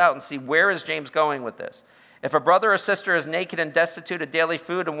play this out and see where is James going with this. If a brother or sister is naked and destitute of daily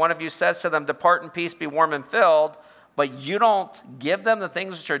food, and one of you says to them, depart in peace, be warm and filled, but you don't give them the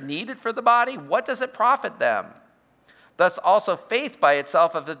things which are needed for the body, what does it profit them? Thus also faith by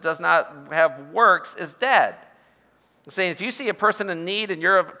itself, if it does not have works, is dead. I'm saying if you see a person in need and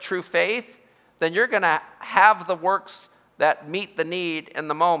you're of true faith, then you're going to have the works that meet the need in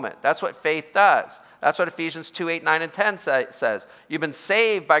the moment. That's what faith does. That's what Ephesians 2, 8, 9, and 10 says. You've been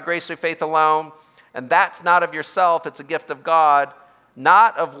saved by grace through faith alone, and that's not of yourself. It's a gift of God,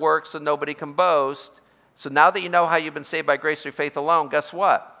 not of works, so nobody can boast. So now that you know how you've been saved by grace through faith alone, guess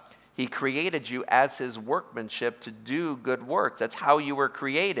what? He created you as his workmanship to do good works. That's how you were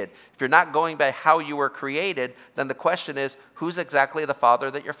created. If you're not going by how you were created, then the question is, who's exactly the father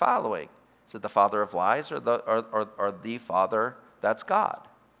that you're following? Is it the father of lies or the father that's God?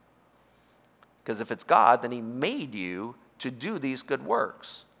 Because if it's God, then he made you to do these good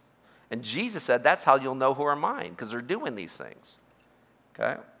works. And Jesus said that's how you'll know who are mine, because they're doing these things.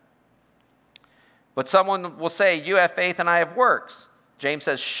 Okay? But someone will say, you have faith and I have works. James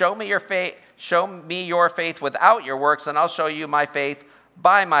says, show me your faith without your works, and I'll show you my faith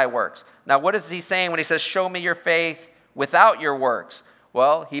by my works. Now, what is he saying when he says, show me your faith without your works?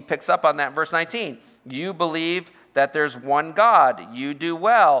 Well, he picks up on that in verse 19. You believe that there's one God. You do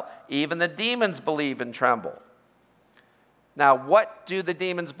well. Even the demons believe and tremble. Now, what do the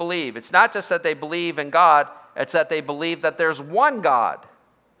demons believe? It's not just that they believe in God. It's that they believe that there's one God.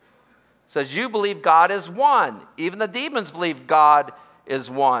 It says, you believe God is one. Even the demons believe God is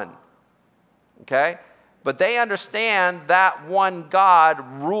one. Okay? But they understand that one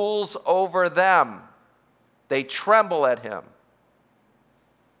God rules over them. They tremble at him.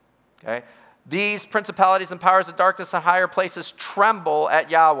 Okay? These principalities and powers of darkness in higher places tremble at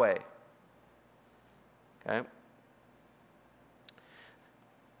Yahweh. Okay?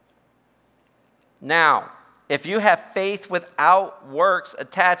 Now, if you have faith without works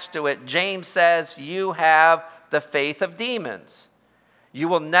attached to it, James says you have the faith of demons. You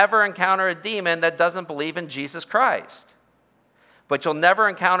will never encounter a demon that doesn't believe in Jesus Christ. but you'll never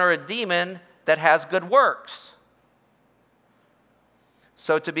encounter a demon that has good works.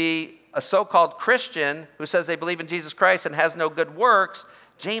 So to be a so-called Christian who says they believe in Jesus Christ and has no good works,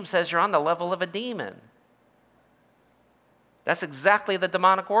 James says you're on the level of a demon. That's exactly the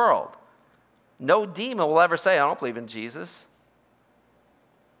demonic world. No demon will ever say, I don't believe in Jesus.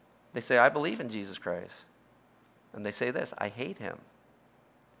 They say, I believe in Jesus Christ. And they say this, I hate him.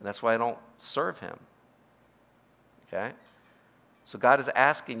 And that's why I don't serve him. Okay? So God is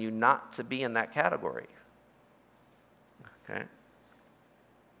asking you not to be in that category. Okay?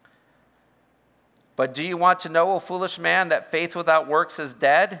 But do you want to know, O foolish man, that faith without works is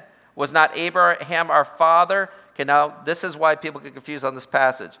dead? Was not Abraham our father? Okay, now this is why people get confused on this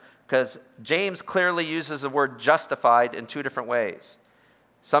passage. Because James clearly uses the word justified in two different ways.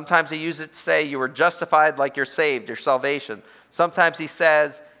 Sometimes he uses it to say you were justified like you're saved, your salvation. Sometimes he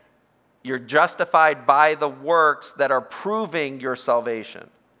says you're justified by the works that are proving your salvation.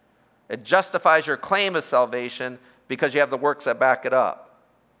 It justifies your claim of salvation because you have the works that back it up.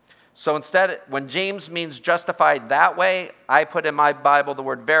 So instead, when James means justified that way, I put in my Bible the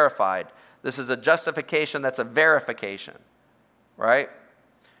word verified. This is a justification that's a verification, right?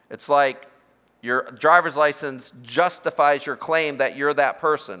 It's like your driver's license justifies your claim that you're that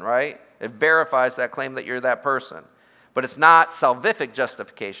person, right? It verifies that claim that you're that person. But it's not salvific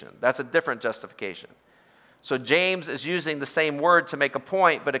justification. That's a different justification. So James is using the same word to make a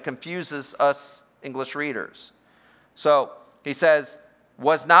point, but it confuses us English readers. So he says,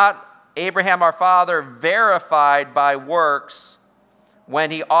 was not Abraham our father verified by works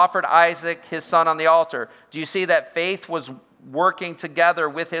when he offered Isaac his son on the altar? Do you see that faith was working together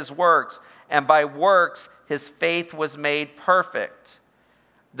with his works, and by works his faith was made perfect?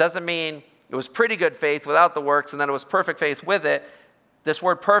 Doesn't mean it was pretty good faith without the works and then it was perfect faith with it. This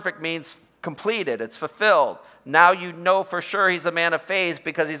word perfect means completed, it's fulfilled. Now you know for sure he's a man of faith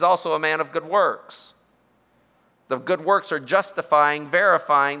because he's also a man of good works. The good works are justifying,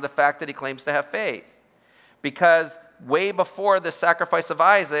 verifying the fact that he claims to have faith. Because way before the sacrifice of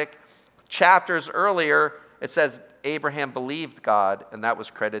Isaac, chapters earlier, it says Abraham believed God and that was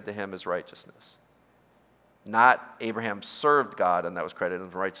credited to him as righteousness. Not Abraham served God and that was credited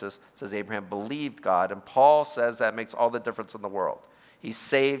as righteousness. It says Abraham believed God, and Paul says that makes all the difference in the world. He's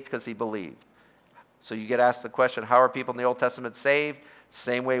saved because he believed. So you get asked the question, how are people in the Old Testament saved?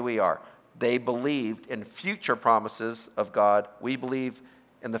 Same way we are. They believed in future promises of God. We believe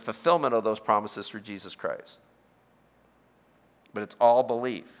in the fulfillment of those promises through Jesus Christ. But it's all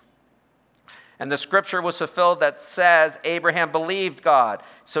belief. And the scripture was fulfilled that says Abraham believed God.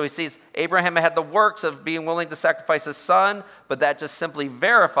 So he sees Abraham had the works of being willing to sacrifice his son, but that just simply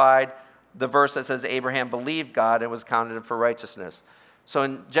verified the verse that says Abraham believed God and was counted for righteousness. So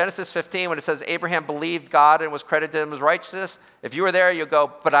in Genesis 15, when it says Abraham believed God and was credited to him as righteousness, if you were there, you'll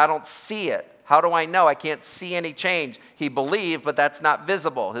go, but I don't see it. How do I know? I can't see any change. He believed, but that's not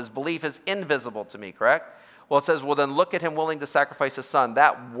visible. His belief is invisible to me, correct? Well, it says, well, then look at him willing to sacrifice his son.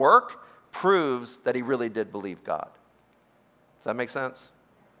 That work proves that he really did believe God. Does that make sense?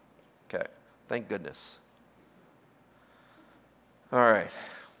 Okay. Thank goodness. All right.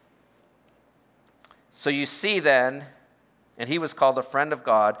 So you see then, and he was called a friend of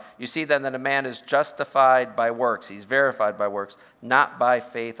God, you see then that a man is justified by works. He's verified by works, not by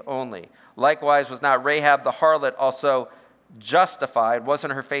faith only. Likewise, was not Rahab the harlot also justified?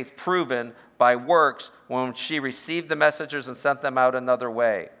 Wasn't her faith proven by works when she received the messengers and sent them out another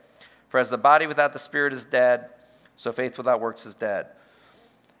way? For as the body without the spirit is dead, so faith without works is dead.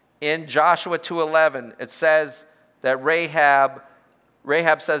 In Joshua 2:11, it says that Rahab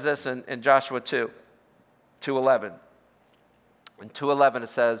says this in Joshua 2:11. In 2:11 it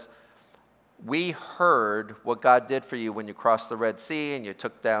says, we heard what God did for you when you crossed the Red Sea and you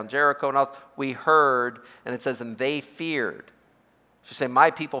took down Jericho and all. We heard, and it says, and they feared. She said, my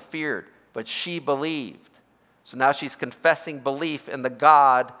people feared, but she believed. So now she's confessing belief in the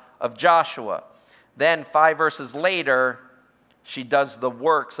God of Joshua. Then 5 verses later, she does the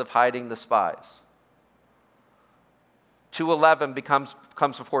works of hiding the spies. 2:11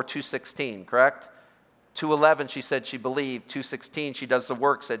 comes before 2:16, correct? 2:11 she said she believed. 2:16 she does the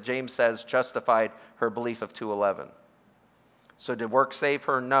works that James says justified her belief of 2:11. So did works save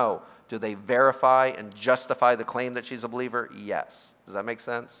her? No. Do they verify and justify the claim that she's a believer? Yes. Does that make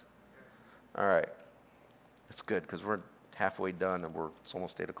sense? All right. It's good because we're halfway done and it's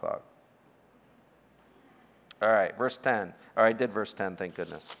almost 8 o'clock. All right, verse 10. All right, I did verse 10, thank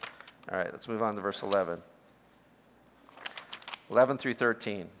goodness. All right, let's move on to verse 11. 11 through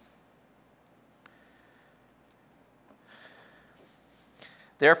 13.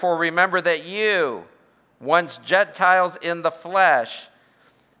 Therefore remember that you, once Gentiles in the flesh,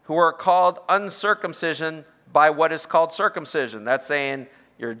 who are called uncircumcision by what is called circumcision. That's saying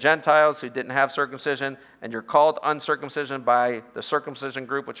you're Gentiles who didn't have circumcision, and you're called uncircumcision by the circumcision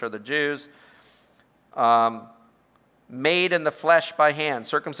group, which are the Jews. Made in the flesh by hands,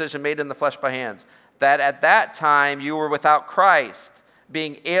 circumcision made in the flesh by hands, that at that time you were without Christ,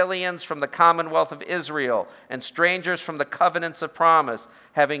 being aliens from the commonwealth of Israel and strangers from the covenants of promise,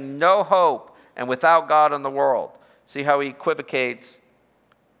 having no hope and without God in the world. See how he equivocates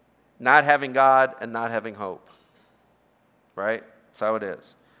not having God and not having hope. Right? That's how it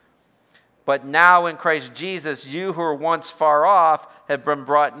is. But now in Christ Jesus, you who were once far off have been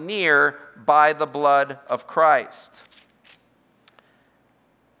brought near by the blood of Christ.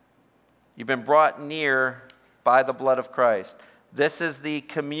 You've been brought near by the blood of Christ. This is the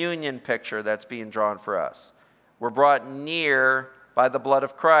communion picture that's being drawn for us. We're brought near by the blood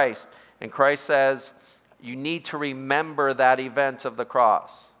of Christ. And Christ says, you need to remember that event of the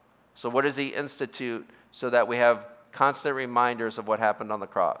cross. So what does he institute so that we have constant reminders of what happened on the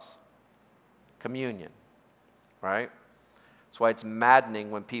cross? Communion, right? That's why it's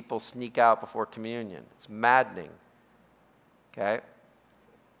maddening when people sneak out before communion. It's maddening, okay?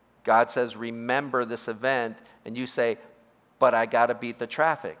 God says, remember this event, and you say, but I got to beat the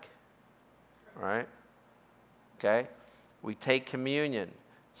traffic, all right? Okay? We take communion.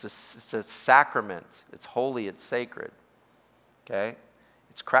 It's a sacrament. It's holy, it's sacred, okay?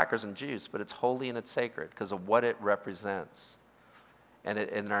 It's crackers and juice, but it's holy and it's sacred because of what it represents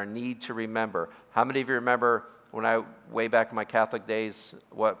and our need to remember. How many of you remember when I, way back in my Catholic days,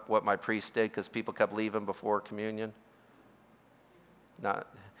 what my priest did because people kept leaving before communion?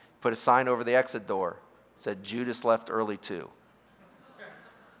 Put a sign over the exit door. Said, Judas left early too.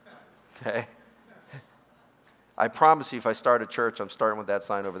 Okay? I promise you, if I start a church, I'm starting with that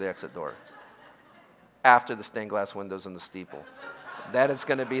sign over the exit door. After the stained glass windows in the steeple. That is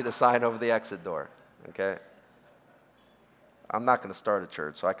going to be the sign over the exit door. Okay? I'm not going to start a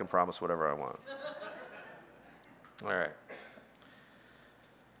church, so I can promise whatever I want. All right.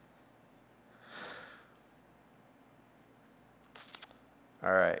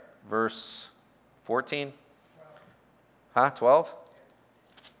 All right. Verse 14? 12?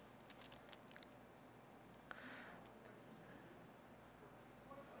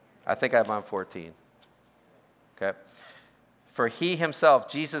 I think I'm on 14. Okay. For he himself,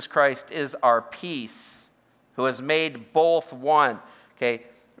 Jesus Christ, is our peace, who has made both one. Okay.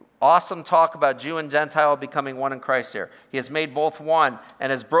 Awesome talk about Jew and Gentile becoming one in Christ here. He has made both one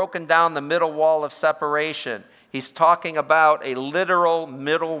and has broken down the middle wall of separation. He's talking about a literal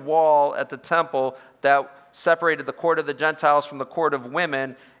middle wall at the temple that separated the court of the Gentiles from the court of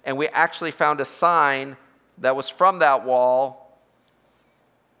women, and we actually found a sign that was from that wall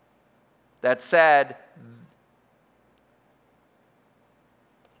that said,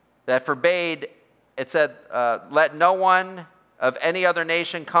 that forbade, it said, let no one of any other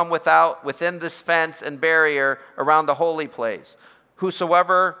nation come within this fence and barrier around the holy place.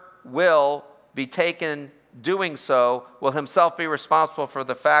 Whosoever will be taken doing so will himself be responsible for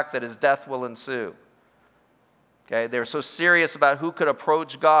the fact that his death will ensue. Okay, they're so serious about who could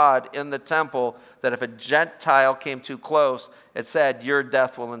approach God in the temple that if a Gentile came too close, it said, your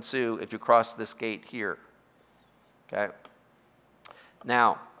death will ensue if you cross this gate here. Okay?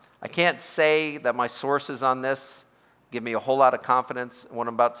 Now, I can't say that my sources on this give me a whole lot of confidence in what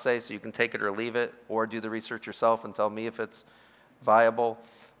I'm about to say, so you can take it or leave it, or do the research yourself and tell me if it's viable,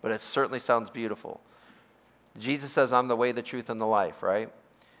 but it certainly sounds beautiful. Jesus says, I'm the way, the truth, and the life, right?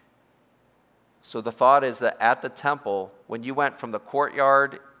 So the thought is that at the temple, when you went from the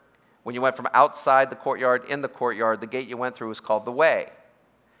courtyard, when you went from outside the courtyard in the courtyard, the gate you went through was called the way.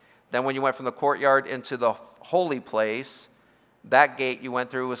 Then when you went from the courtyard into the holy place, that gate you went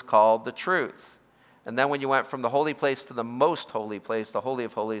through was called the truth. And then when you went from the holy place to the most holy place, the Holy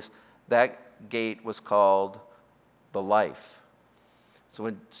of Holies, that gate was called the life.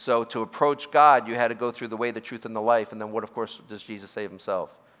 So to approach God, you had to go through the way, the truth, and the life. And then what, of course, does Jesus say of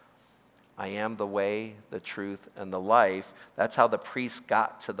himself? I am the way, the truth, and the life. That's how the priest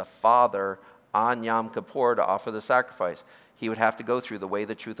got to the Father on Yom Kippur to offer the sacrifice. He would have to go through the way,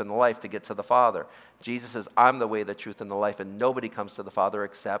 the truth, and the life to get to the Father. Jesus says, I'm the way, the truth, and the life, and nobody comes to the Father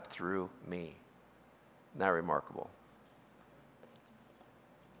except through me. Isn't that remarkable?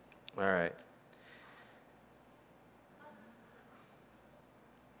 All right.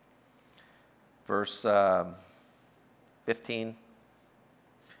 Verse 15.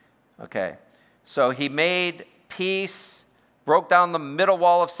 Okay. So he made peace, broke down the middle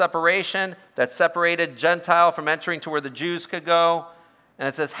wall of separation that separated Gentile from entering to where the Jews could go. And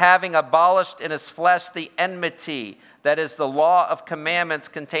it says, having abolished in his flesh the enmity, that is the law of commandments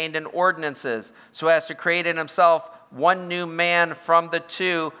contained in ordinances, so as to create in himself one new man from the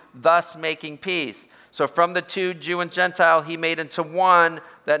two, thus making peace. So from the two, Jew and Gentile, he made into one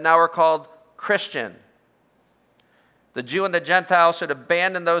that now are called Christian. The Jew and the Gentile should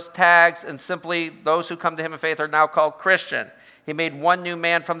abandon those tags, and simply those who come to him in faith are now called Christian. He made one new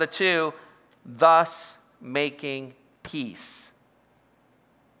man from the two, thus making peace.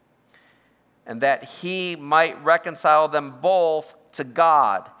 And that he might reconcile them both to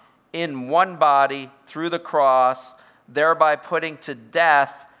God in one body through the cross, thereby putting to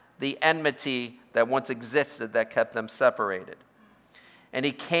death the enmity that once existed that kept them separated. And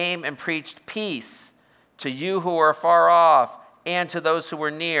he came and preached peace to you who are far off and to those who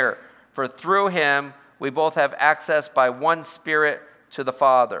were near. For through him we both have access by one Spirit to the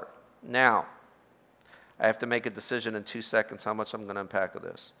Father. Now, I have to make a decision in 2 seconds how much I'm going to unpack of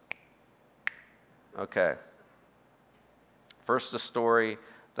this. Okay. First the story,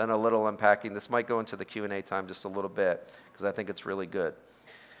 then a little unpacking. This might go into the Q&A time just a little bit because I think it's really good.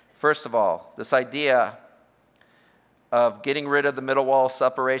 First of all, this idea of getting rid of the middle wall of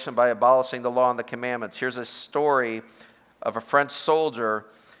separation by abolishing the law and the commandments. Here's a story of a French soldier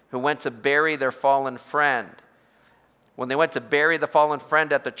who went to bury their fallen friend. When they went to bury the fallen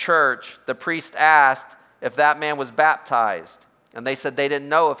friend at the church, the priest asked if that man was baptized. And they said they didn't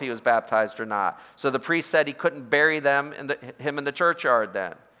know if he was baptized or not. So the priest said he couldn't bury him in the churchyard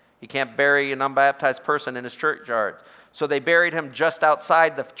then. He can't bury an unbaptized person in his churchyard. So they buried him just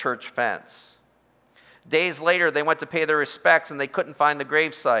outside the church fence. Days later, they went to pay their respects, and they couldn't find the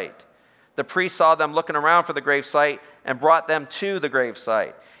gravesite. The priest saw them looking around for the gravesite and brought them to the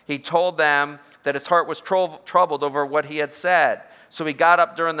gravesite. He told them that his heart was troubled over what he had said. So he got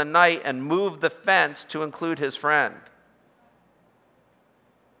up during the night and moved the fence to include his friend.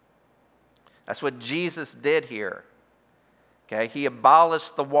 That's what Jesus did here. Okay? He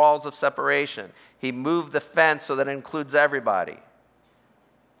abolished the walls of separation. He moved the fence so that it includes everybody.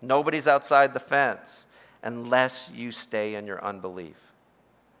 Nobody's outside the fence unless you stay in your unbelief.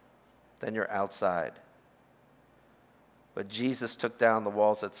 Then you're outside. But Jesus took down the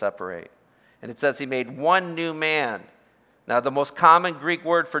walls that separate. And it says he made one new man. Now, the most common Greek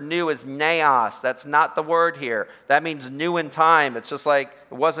word for new is neos. That's not the word here. That means new in time. It's just like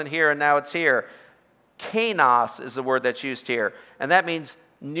it wasn't here and now it's here. Kainos is the word that's used here. And that means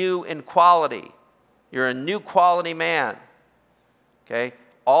new in quality. You're a new quality man. Okay?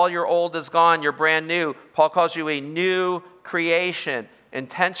 All your old is gone. You're brand new. Paul calls you a new creation.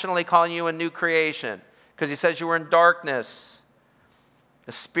 Intentionally calling you a new creation. Because he says you were in darkness.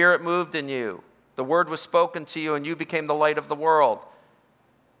 The Spirit moved in you. The word was spoken to you and you became the light of the world.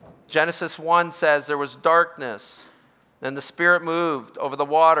 Genesis 1 says there was darkness. Then the Spirit moved over the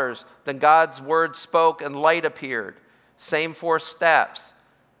waters. Then God's word spoke and light appeared. Same 4 steps.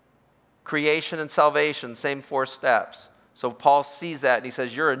 Creation and salvation, same 4 steps. So Paul sees that and he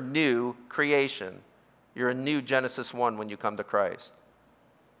says, you're a new creation. You're a new Genesis 1 when you come to Christ.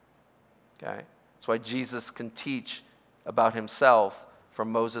 Okay? That's why Jesus can teach about himself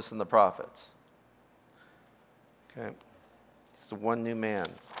from Moses and the prophets. Okay? He's the one new man.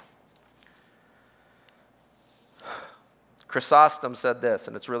 Chrysostom said this,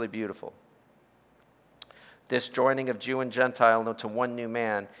 and it's really beautiful. This joining of Jew and Gentile into one new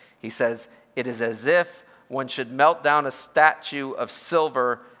man, he says, it is as if one should melt down a statue of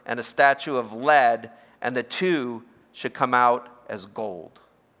silver and a statue of lead, and the two should come out as gold.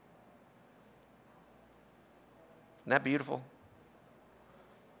 Isn't that beautiful?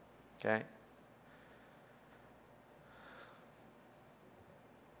 Okay.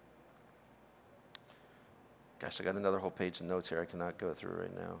 Gosh, I got another whole page of notes here I cannot go through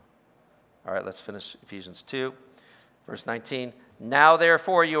right now. All right, let's finish Ephesians 2, verse 19. Now,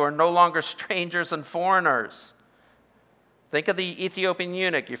 therefore, you are no longer strangers and foreigners. Think of the Ethiopian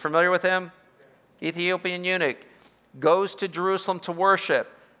eunuch. You familiar with him? Ethiopian eunuch goes to Jerusalem to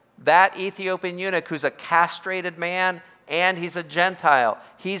worship. That Ethiopian eunuch, who's a castrated man and he's a Gentile,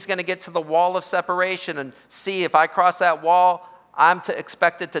 he's going to get to the wall of separation and see if I cross that wall, I'm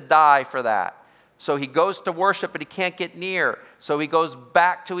expected to die for that. So he goes to worship, but he can't get near. So he goes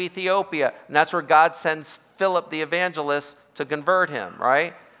back to Ethiopia, and that's where God sends Philip the evangelist to convert him,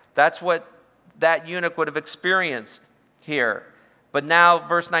 right? That's what that eunuch would have experienced here. But now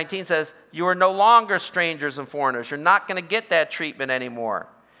verse 19 says, you are no longer strangers and foreigners. You're not going to get that treatment anymore.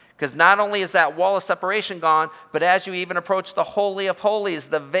 Because not only is that wall of separation gone, but as you even approach the Holy of Holies,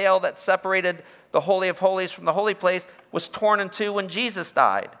 the veil that separated the Holy of Holies from the holy place was torn in two when Jesus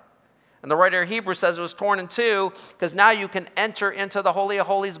died. And the writer of Hebrews says it was torn in two because now you can enter into the Holy of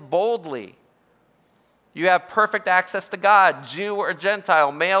Holies boldly. You have perfect access to God, Jew or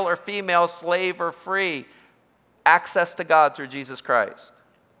Gentile, male or female, slave or free. Access to God through Jesus Christ.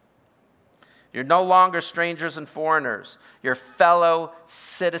 You're no longer strangers and foreigners. You're fellow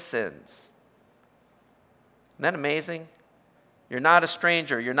citizens. Isn't that amazing? You're not a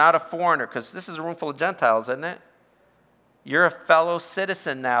stranger. You're not a foreigner, because this is a room full of Gentiles, isn't it? You're a fellow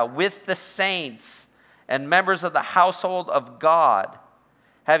citizen now with the saints and members of the household of God.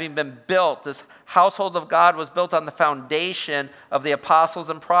 Having been built, this household of God was built on the foundation of the apostles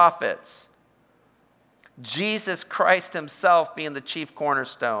and prophets. Jesus Christ himself being the chief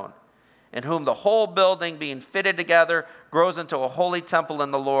cornerstone, in whom the whole building being fitted together grows into a holy temple in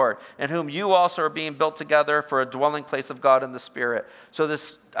the Lord, in whom you also are being built together for a dwelling place of God in the Spirit. So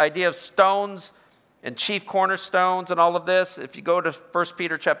this idea of stones and chief cornerstones and all of this, if you go to 1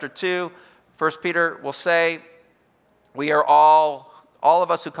 Peter chapter 2, 1 Peter will say, we are all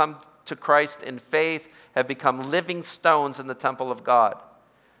of us who come to Christ in faith have become living stones in the temple of God.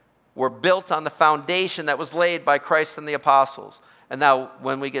 We're built on the foundation that was laid by Christ and the apostles. And now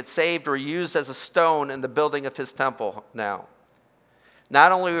when we get saved, we're used as a stone in the building of his temple now.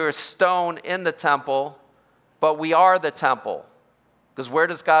 Not only are we a stone in the temple, but we are the temple. Because where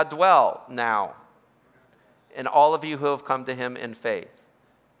does God dwell now? In all of you who have come to him in faith.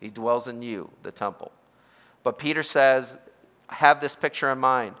 He dwells in you, the temple. But Peter says, have this picture in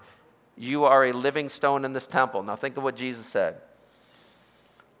mind. You are a living stone in this temple. Now think of what Jesus said.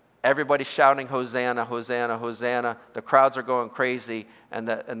 Everybody's shouting, Hosanna, Hosanna, Hosanna. The crowds are going crazy. And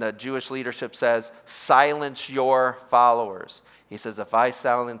the Jewish leadership says, silence your followers. He says, if I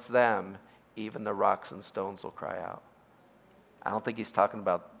silence them, even the rocks and stones will cry out. I don't think he's talking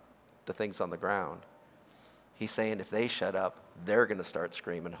about the things on the ground. He's saying if they shut up, they're going to start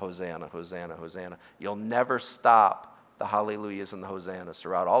screaming, Hosanna, Hosanna, Hosanna. You'll never stop the hallelujahs and the hosannas.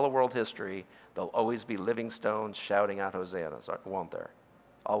 Throughout all of world history, there'll always be living stones shouting out hosannas, won't there?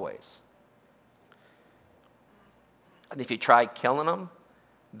 Always. And if you try killing them,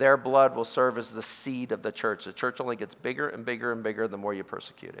 their blood will serve as the seed of the church. The church only gets bigger and bigger and bigger the more you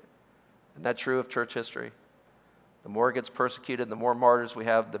persecute it. Isn't that true of church history? The more it gets persecuted, the more martyrs we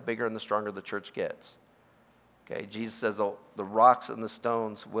have, the bigger and the stronger the church gets. Okay, Jesus says the rocks and the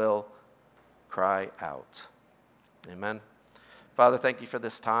stones will cry out. Amen. Father, thank you for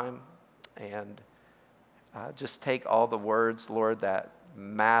this time. And just take all the words, Lord, that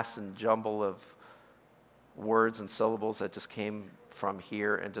mass and jumble of words and syllables that just came from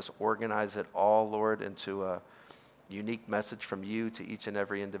here, and just organize it all, Lord, into a unique message from you to each and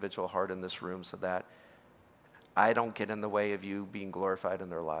every individual heart in this room, so that I don't get in the way of you being glorified in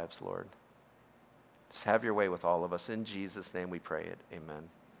their lives, Lord. Just have your way with all of us. In Jesus' name we pray it. Amen.